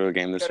 Go to a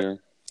game this year.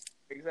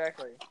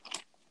 Exactly.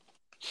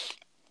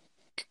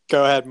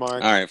 Go ahead,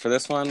 Mark. All right, for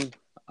this one,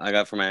 I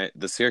got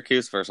the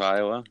Syracuse versus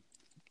Iowa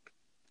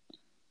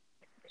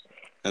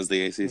as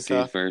the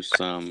ACC versus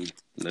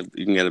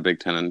you can get a Big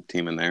Ten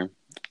team in there.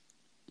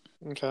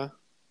 Okay.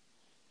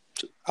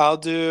 I'll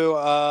do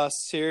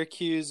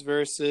Syracuse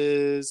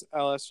versus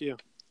LSU.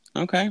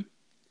 Okay.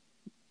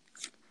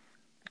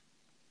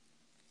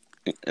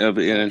 It'll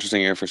be an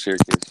interesting year for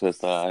Syracuse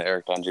with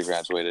Eric Dungy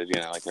graduated,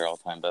 like their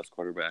all-time best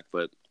quarterback.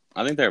 But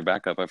I think their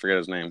backup, I forget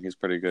his name, he's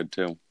pretty good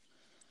too.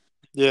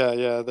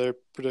 Yeah, they're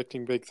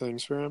predicting big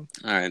things for him.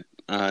 All right.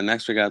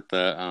 Next we got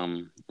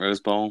the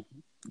Rose Bowl,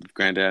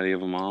 granddaddy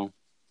of them all.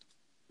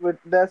 But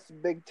that's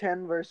Big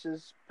Ten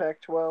versus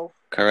Pac-12.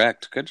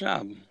 Correct. Good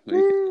job.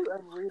 Woo,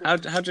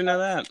 How'd you know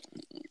that?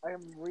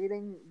 I'm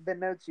reading the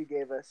notes you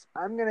gave us.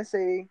 I'm going to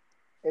say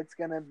it's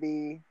going to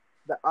be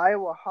the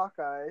Iowa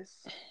Hawkeyes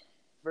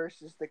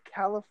versus the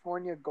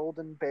California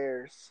Golden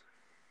Bears.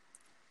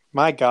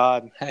 My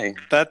God. Hey.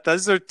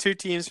 Those are 2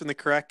 teams from the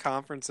correct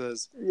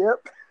conferences.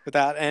 Yep.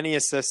 Without any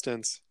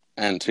assistance.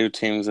 And 2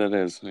 teams it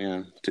is,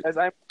 yeah. As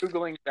I'm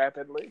Googling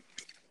rapidly.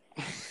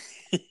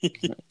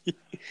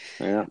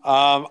 Yeah.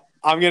 I'm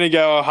gonna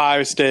go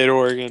Ohio State,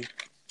 Oregon.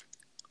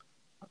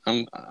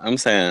 I'm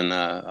saying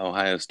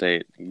Ohio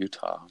State,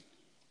 Utah.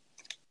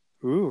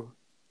 Ooh.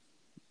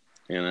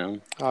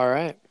 All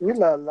right. Ooh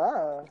la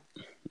la.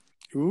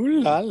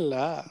 Ooh la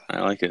la. I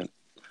like it.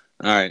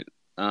 All right.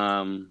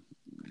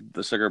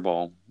 The Sugar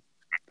Bowl.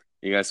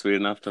 You guys sweet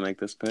enough to make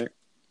this pick?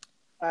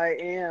 I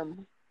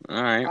am.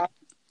 All right.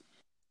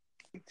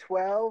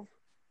 12,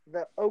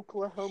 the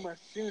Oklahoma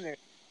Sooners.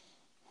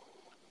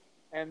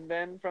 And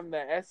then from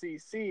the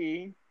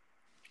SEC,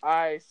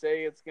 I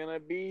say it's going to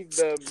be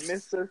the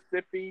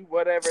Mississippi,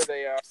 whatever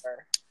they are.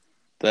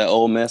 The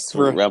Ole Miss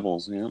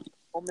Rebels, yeah.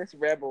 Ole Miss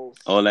Rebels.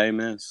 Ole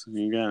Miss,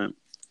 you got it.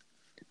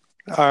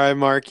 All right,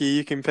 Marky,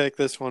 you can pick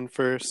this one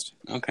first.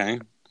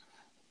 Okay.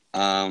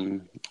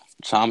 Chomp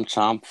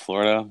Chomp,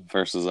 Florida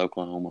versus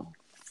Oklahoma.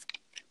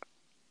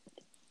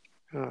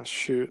 Oh,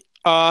 shoot.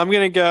 I'm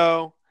going to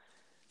go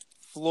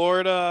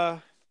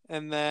Florida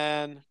and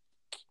then...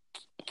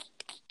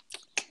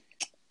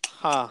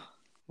 I'm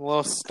a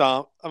little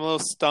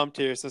stumped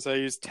here since I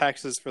used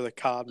Texas for the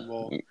Cotton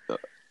Bowl.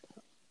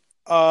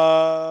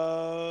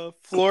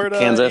 Florida,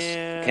 Kansas.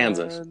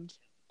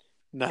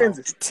 No,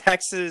 Kansas.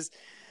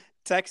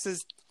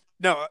 Texas.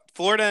 No,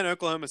 Florida and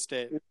Oklahoma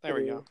State. There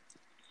we go.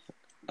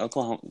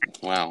 Oklahoma.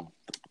 Wow,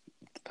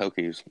 the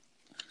Pokies.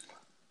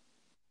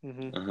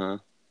 Mm-hmm.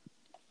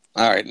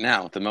 All right,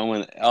 now the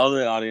moment all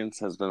the audience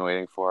has been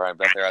waiting for. I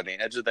bet they're on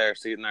the edge of their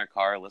seat in their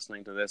car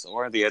listening to this,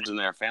 or at the edge in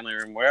their family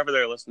room, wherever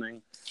they're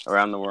listening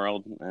around the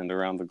world and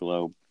around the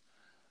globe.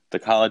 The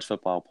college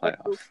football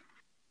playoff.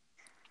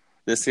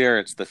 This year,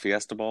 it's the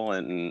Fiesta Bowl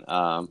in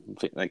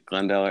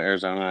Glendale,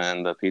 Arizona,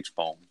 and the Peach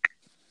Bowl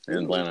in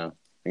Atlanta.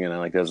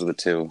 Those are the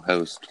 2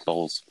 host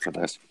bowls for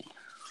this.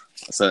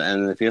 So,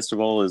 and the Fiesta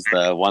Bowl is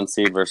the 1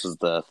 seed versus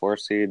the 4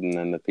 seed, and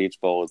then the Peach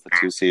Bowl is the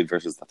 2 seed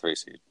versus the 3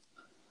 seed.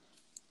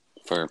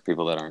 For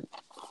people that aren't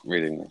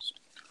reading this.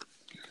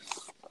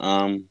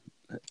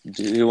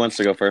 Who wants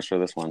to go first for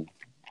this one?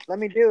 Let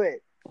me do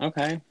it.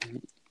 Okay.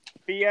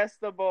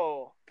 Fiesta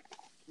Bowl.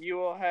 You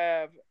will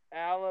have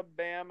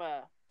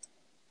Alabama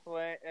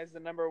play as the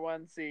number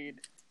 1 seed,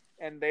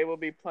 and they will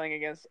be playing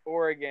against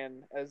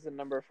Oregon as the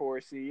number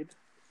 4 seed.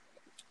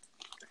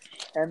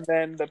 And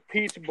then the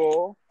Peach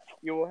Bowl,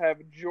 you will have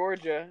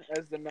Georgia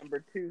as the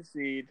number 2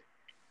 seed,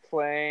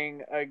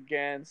 playing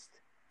against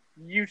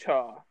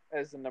Utah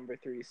as the number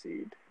 3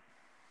 seed.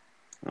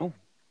 Oh,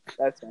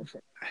 that's my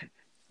pick.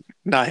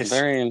 Nice.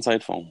 Very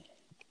insightful.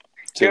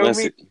 Go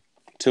me.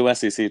 Two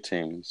SEC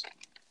teams.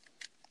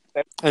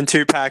 And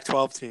 2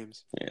 Pac-12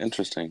 teams. Yeah,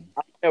 interesting.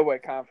 I know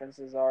what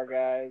conferences are,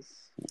 guys.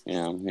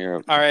 Yeah,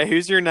 you're. All right,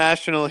 who's your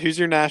national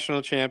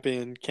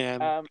champion,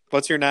 Cam?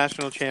 What's your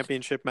national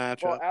championship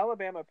matchup? Well,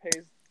 Alabama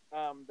pays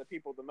the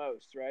people the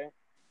most, right?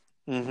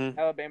 Mm-hmm.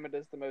 Alabama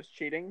does the most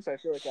cheating, so I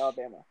feel like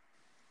Alabama.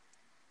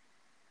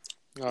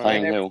 All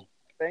Playing right. who?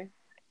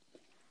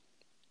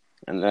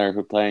 And they're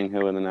playing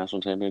who in the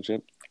national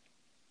championship?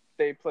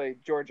 They play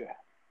Georgia.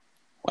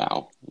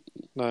 Wow.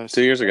 Nice.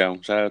 2 years ago.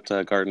 Shout out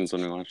to Gardens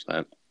when we watched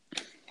that.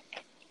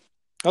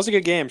 That was a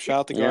good game. Shout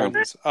out to Yeah.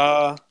 Gardens.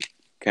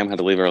 Cam had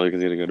to leave early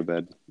because he had to go to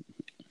bed.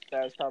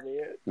 That was probably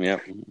it.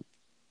 Yep.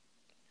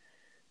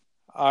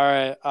 All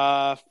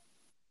right.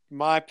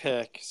 My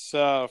pick.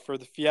 So for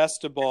the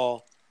Fiesta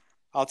Bowl,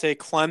 I'll take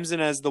Clemson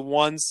as the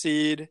 1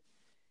 seed,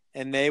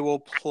 and they will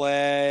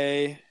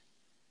play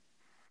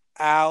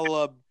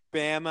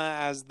Alabama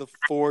as the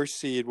 4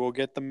 seed. We'll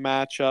get the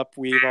matchup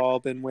we've all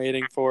been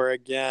waiting for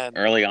again.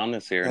 Early on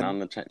this year, not in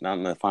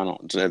the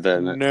final.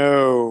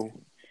 No.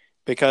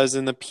 Because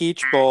in the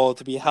Peach Bowl,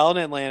 to be held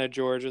in Atlanta,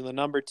 Georgia, the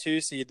number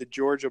 2 seed, the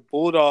Georgia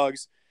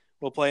Bulldogs,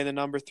 will play the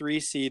number 3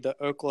 seed,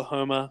 the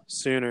Oklahoma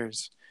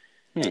Sooners.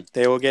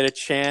 They will get a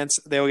chance.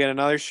 They will get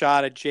another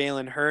shot at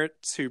Jalen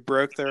Hurts, who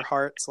broke their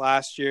hearts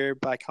last year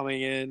by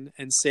coming in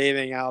and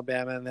saving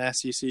Alabama in the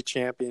SEC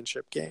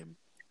championship game.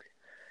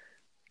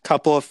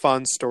 Couple of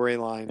fun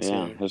storylines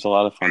here. There's a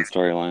lot of fun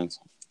storylines.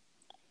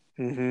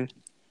 Mm-hmm.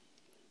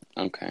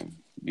 Okay.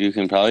 You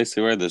can probably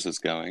see where this is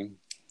going.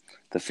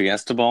 The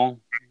Fiesta Bowl,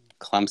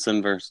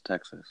 Clemson versus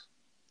Texas.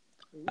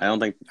 I don't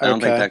think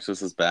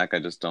Texas is back. I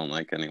just don't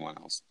like anyone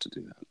else to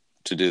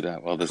do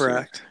that well this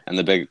year. And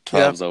the Big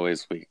 12 is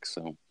always weak.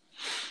 So,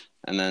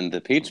 and then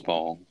the Peach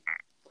Bowl,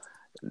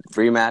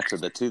 rematch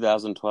of the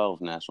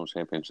 2012 national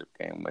championship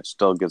game, which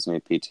still gives me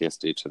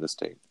PTSD to this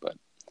date. But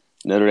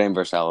Notre Dame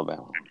versus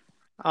Alabama.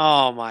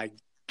 Oh my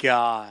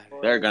God!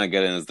 They're going to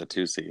get in as the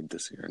 2 seed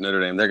this year.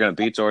 Notre Dame. They're going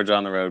to beat Georgia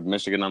on the road,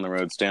 Michigan on the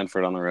road,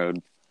 Stanford on the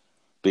road.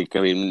 Beat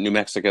New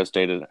Mexico at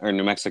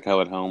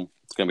home.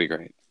 It's going to be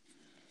great.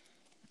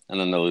 And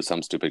then they'll lose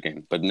some stupid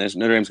game. But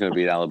Notre Dame's going to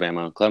beat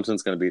Alabama.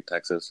 Clemson's going to beat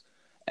Texas.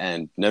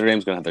 And Notre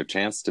Dame's going to have their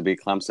chance to beat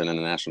Clemson in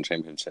the national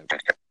championship.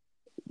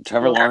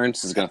 Trevor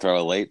Lawrence is going to throw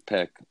a late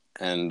pick,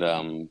 and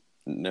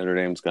Notre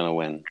Dame's going to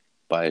win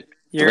by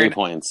 3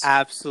 points.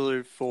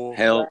 Absolute fool.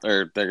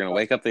 They're going to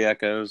wake up the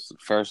echoes.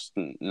 First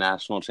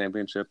national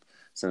championship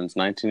since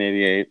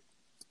 1988.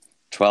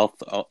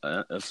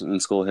 12th in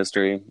school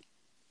history.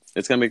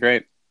 It's going to be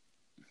great.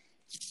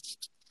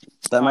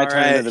 That might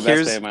turn into the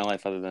best day of my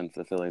life, other than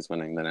the Phillies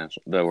winning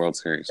the World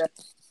Series.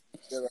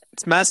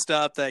 It's messed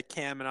up that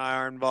Cam and I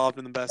are involved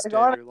in the best day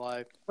of your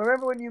life.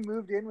 Remember when you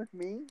moved in with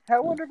me?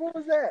 How wonderful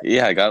was that?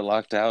 Yeah, I got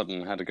locked out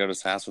and had to go to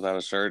SAS without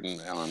a shirt and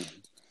on.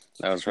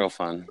 That was real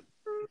fun.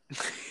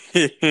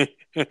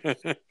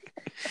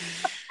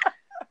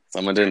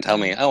 Someone didn't tell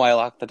me, I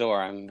locked the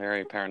door. I'm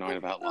very paranoid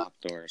about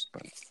locked doors,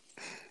 but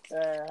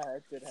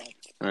it did happen.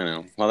 I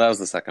know. Well, that was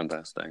the second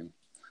best thing.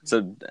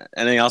 So,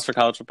 anything else for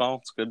college football?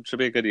 It's good. Should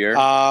be a good year.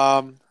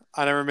 I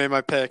never made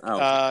my pick.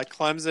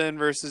 Clemson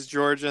versus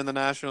Georgia in the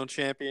national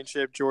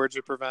championship.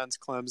 Georgia prevents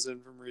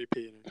Clemson from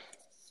repeating.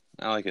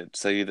 I like it.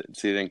 So you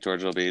think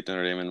Georgia will beat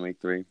Notre Dame in week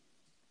 3?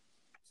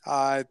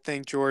 I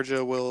think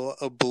Georgia will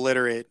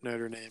obliterate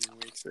Notre Dame in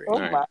week 3. Oh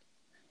my!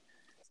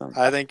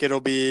 I think it'll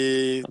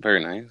be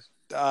very nice.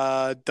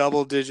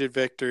 Double-digit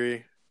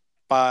victory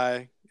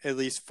by at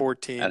least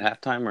 14. At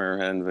halftime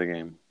or end of the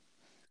game?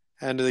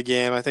 End of the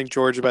game. I think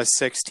Georgia by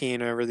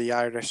 16 over the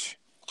Irish.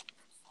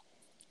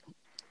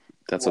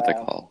 That's what they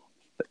call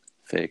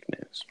fake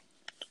news.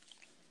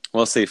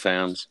 We'll see,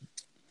 fans.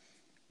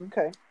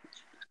 Okay.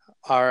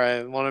 All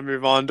right. Want to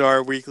move on to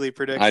our weekly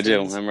predictions? I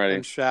do. I'm ready.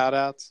 And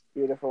shout-outs.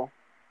 Beautiful.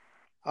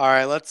 All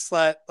right. Let's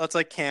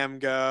let Cam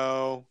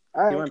go.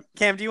 All right.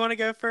 Cam, do you want to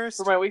go first?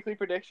 For my weekly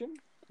prediction?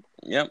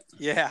 Yep.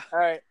 Yeah. All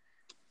right.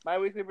 My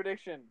weekly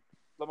prediction.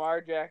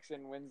 Lamar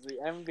Jackson wins the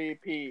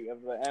MVP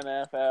of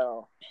the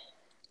NFL.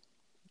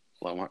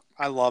 Lamar.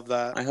 I love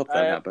that. I hope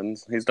that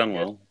happens. He's done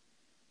well.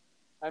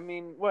 I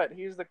mean, what?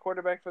 He's the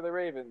quarterback for the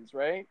Ravens,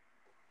 right?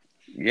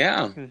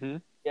 Yeah. Mm-hmm.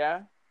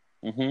 Yeah?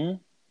 Mm-hmm.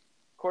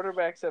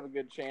 Quarterbacks have a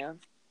good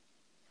chance.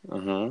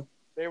 Uh-huh.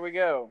 There we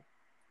go.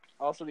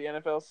 Also, the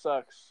NFL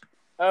sucks.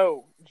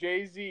 Oh,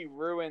 Jay-Z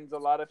ruins a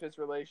lot of his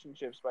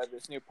relationships by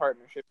this new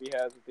partnership he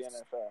has with the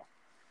NFL.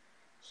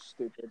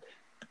 Stupid.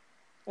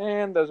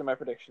 And those are my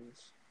predictions.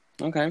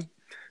 Okay.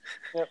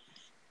 Yep.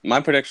 My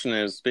prediction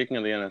is, speaking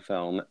of the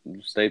NFL,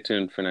 stay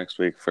tuned for next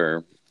week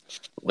for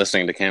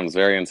listening to Cam's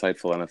very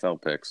insightful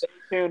NFL picks. Stay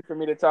tuned for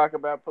me to talk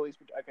about police.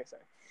 Okay,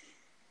 sorry.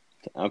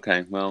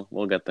 Okay, well,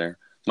 we'll get there.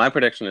 My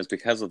prediction is,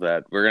 because of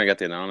that, we're going to get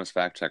the anonymous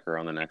fact checker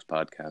on the next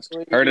podcast.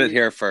 Please. Heard it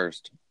here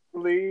first.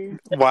 Please.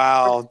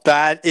 Wow,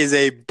 that is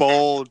a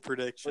bold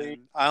prediction. Please.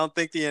 I don't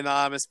think the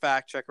anonymous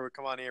fact checker would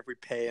come on here if we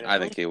paid him. I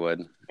think he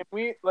would.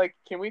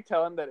 Can we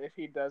tell him that if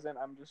he doesn't,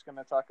 I'm just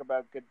gonna talk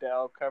about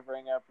Goodell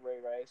covering up Ray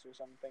Rice or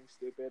something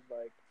stupid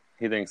like.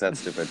 He thinks that's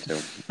stupid too.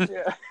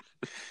 Yeah.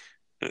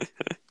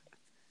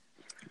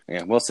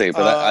 Yeah, we'll see,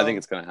 but I think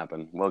it's going to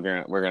happen. We're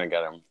gonna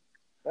get him.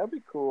 That'd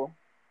be cool.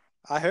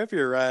 I hope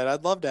you're right.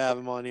 I'd love to have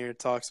him on here to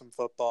talk some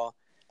football.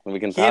 We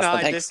can He and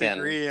toss the I pigskin.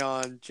 disagree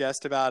on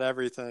just about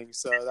everything,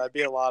 so that'd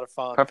be a lot of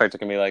fun. Perfect. It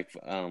can be like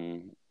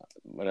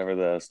whatever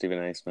the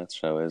Stephen A. Smith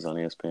show is on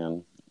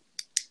ESPN.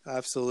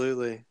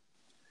 Absolutely.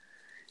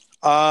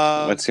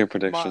 What's your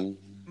prediction?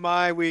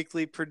 My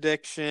weekly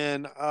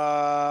prediction,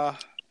 God,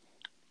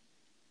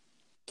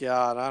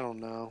 I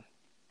don't know.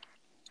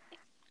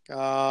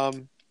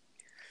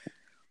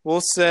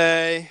 We'll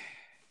say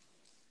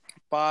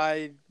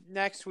by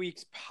next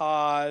week's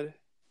pod,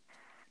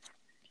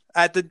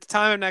 at the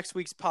time of next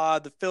week's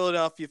pod, the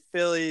Philadelphia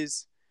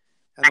Phillies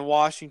and the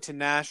Washington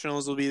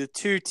Nationals will be the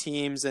two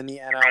teams in the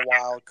NL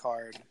wild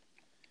card.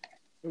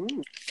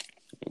 Ooh.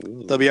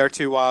 They'll be our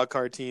two wild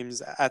card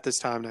teams at this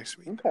time next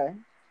week. Okay.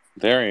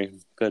 Very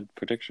good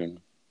prediction.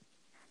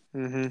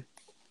 Mm-hmm.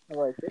 I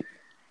like it.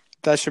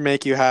 That should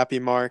make you happy,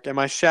 Mark. And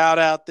my shout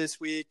out this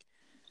week,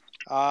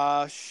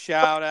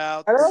 shout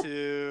out Doing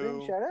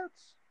to... shout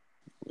outs?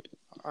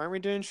 Aren't we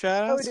doing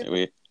shout outs? Oh,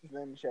 we did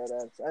them shout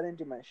outs. I didn't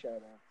do my shout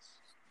outs.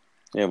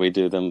 Yeah, we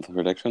do them the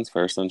predictions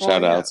first, then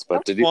shout outs. Yeah.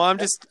 But did you? Well, I'm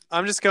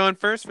just going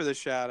first for the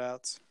shout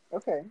outs.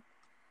 Okay.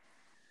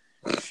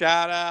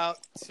 Shout out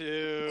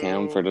to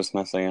Cam for just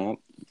messing up.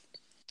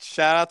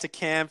 Shout out to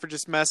Cam for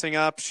just messing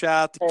up.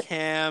 Shout out to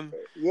Cam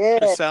Yeah.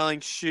 for selling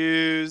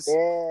shoes.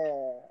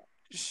 Yeah.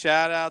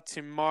 Shout out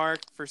to Mark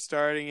for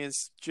starting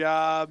his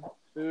job.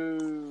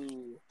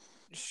 Ooh.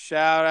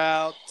 Shout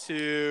out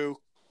to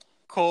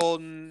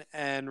Colton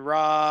and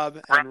Rob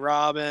and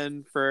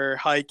Robin for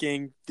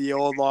hiking the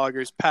Old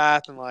Loggers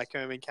Path in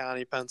Lycoming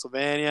County,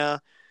 Pennsylvania.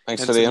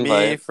 Thanks and for the to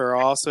invite. me for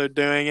also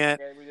doing it.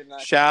 Okay, we did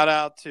not. Shout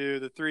out to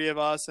the three of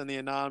us and the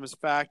anonymous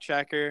fact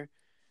checker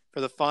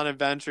for the fun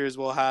adventures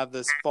we'll have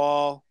this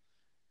fall.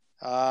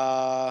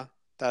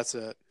 That's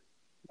it.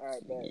 All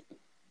right, bet.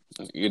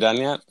 You done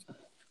yet?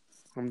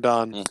 I'm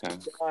done. Okay.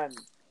 Done.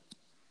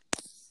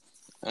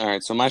 All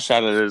right, so my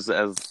shout out is,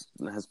 as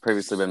has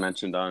previously been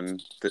mentioned on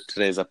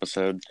today's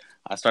episode,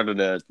 I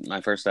started my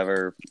first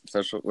ever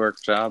social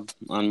work job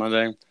on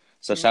Monday.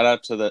 So shout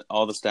out to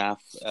all the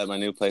staff at my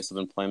new place of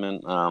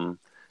employment.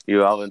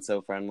 You all have been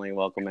so friendly,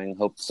 welcoming.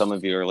 Hope some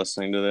of you are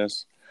listening to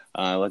this.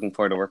 Looking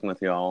forward to working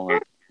with you all.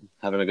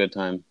 Having a good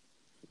time.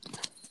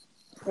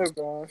 Oh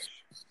gosh.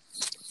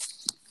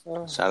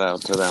 Oh. Shout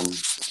out to them.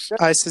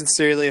 I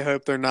sincerely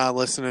hope they're not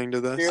listening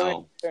to this.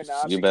 Really? They're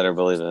not, You better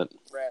believe it.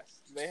 rest.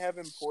 They have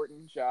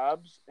important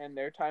jobs, and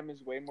their time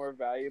is way more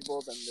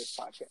valuable than this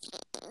podcast.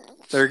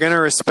 They're going to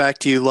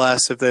respect you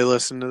less if they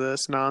listen to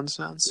this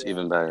nonsense. It's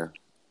even better.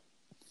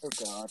 Oh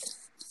God.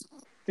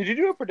 Did you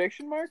do a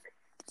prediction, Mark?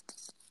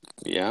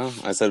 Yeah,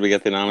 I said we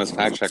get the anonymous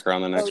fact checker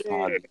on the next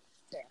pod.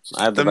 Yeah.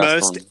 I have the The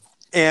best most one.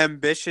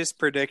 ambitious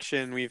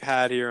prediction we've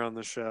had here on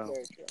the show.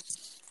 Very true.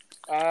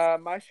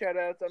 My shout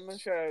outs, I'm going to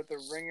shout out The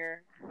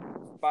Ringer.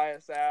 Buy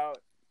us out.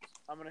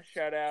 I'm going to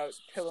shout out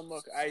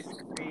Tillamook Ice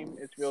Cream.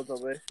 It's real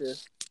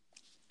delicious.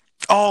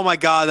 Oh my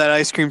God, that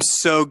ice cream's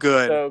so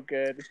good. So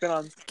good. It's been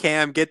on.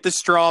 Cam, get the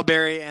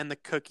strawberry and the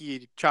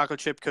chocolate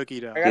chip cookie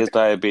dough. He has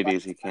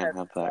diabetes. He can't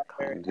have that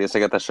kind. He has to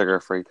get the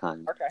sugar-free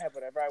kind. Mark, I have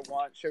whatever I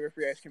want.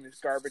 Sugar-free ice cream is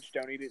garbage.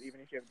 Don't eat it, even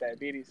if you have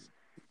diabetes.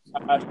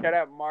 Shout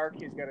out Mark.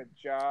 He's got a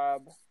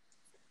job.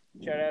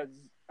 Shout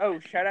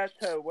out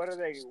to, what are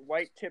they,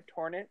 white-tipped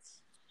hornets?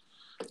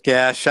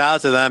 Yeah, shout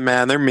out to them,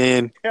 man. They're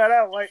mean. Shout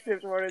out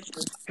white-tipped hornets.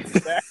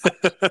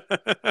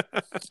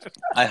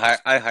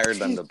 I hired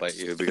them to bite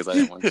you because I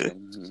didn't want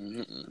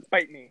to.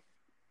 Bite me.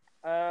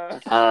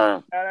 Shout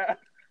out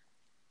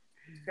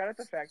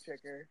the fact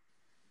checker.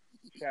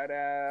 Shout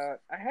out.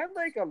 I have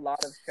a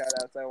lot of shout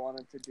outs I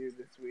wanted to do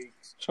this week,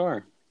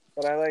 Sure.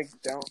 but I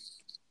don't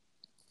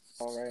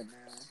all right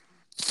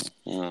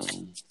now.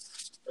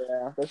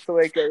 Yeah, that's the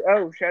way it goes.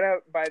 Oh, shout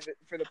out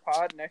for the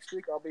pod next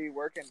week. I'll be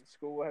working.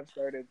 School will have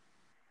started.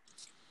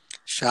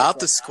 Shout out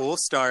to school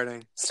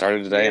starting.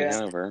 Started today in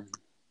Hanover.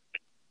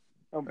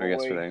 Oh boy. Or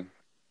yesterday.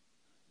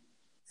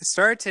 It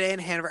started today in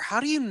Hanover. How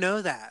do you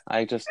know that?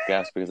 I just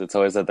guessed because it's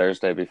always the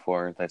Thursday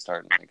before they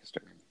start in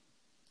Lancaster.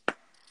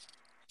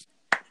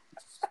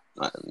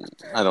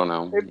 I don't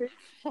know.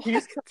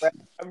 He's correct.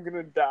 I'm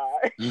gonna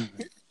die.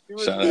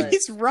 Shut up.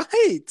 He's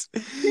right.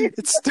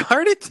 It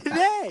started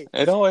today.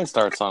 It always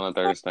starts on a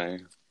Thursday.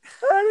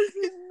 How does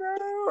he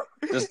know?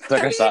 Just How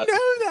took do a shot. you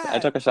know that? I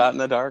took a shot in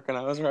the dark and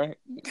I was right.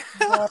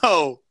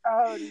 No.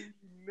 How do you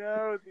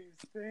know these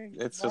things?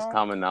 It's just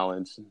common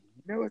knowledge.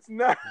 No, it's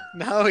not.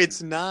 No,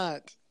 it's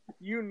not.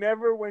 You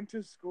never went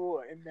to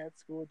school in that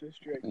school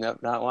district. Nope,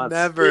 not once.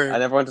 Never. I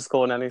never went to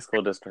school in any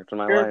school district in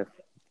my Your life.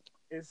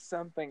 is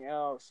something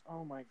else.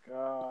 Oh my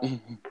god.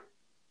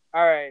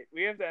 All right,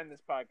 we have to end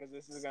this pod because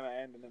this is gonna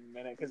end in a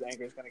minute because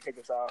Anchor's gonna kick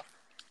us off.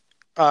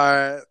 All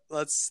right,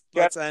 let's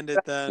end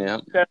it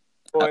then. Yeah.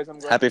 Boys, I'm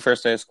glad. Happy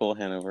first day of school,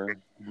 Hanover.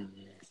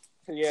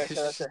 Yeah, shout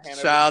out to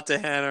Hanover. Shout out to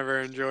Hanover.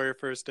 Enjoy your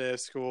first day of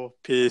school.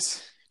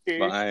 Peace. Peace.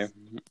 Bye.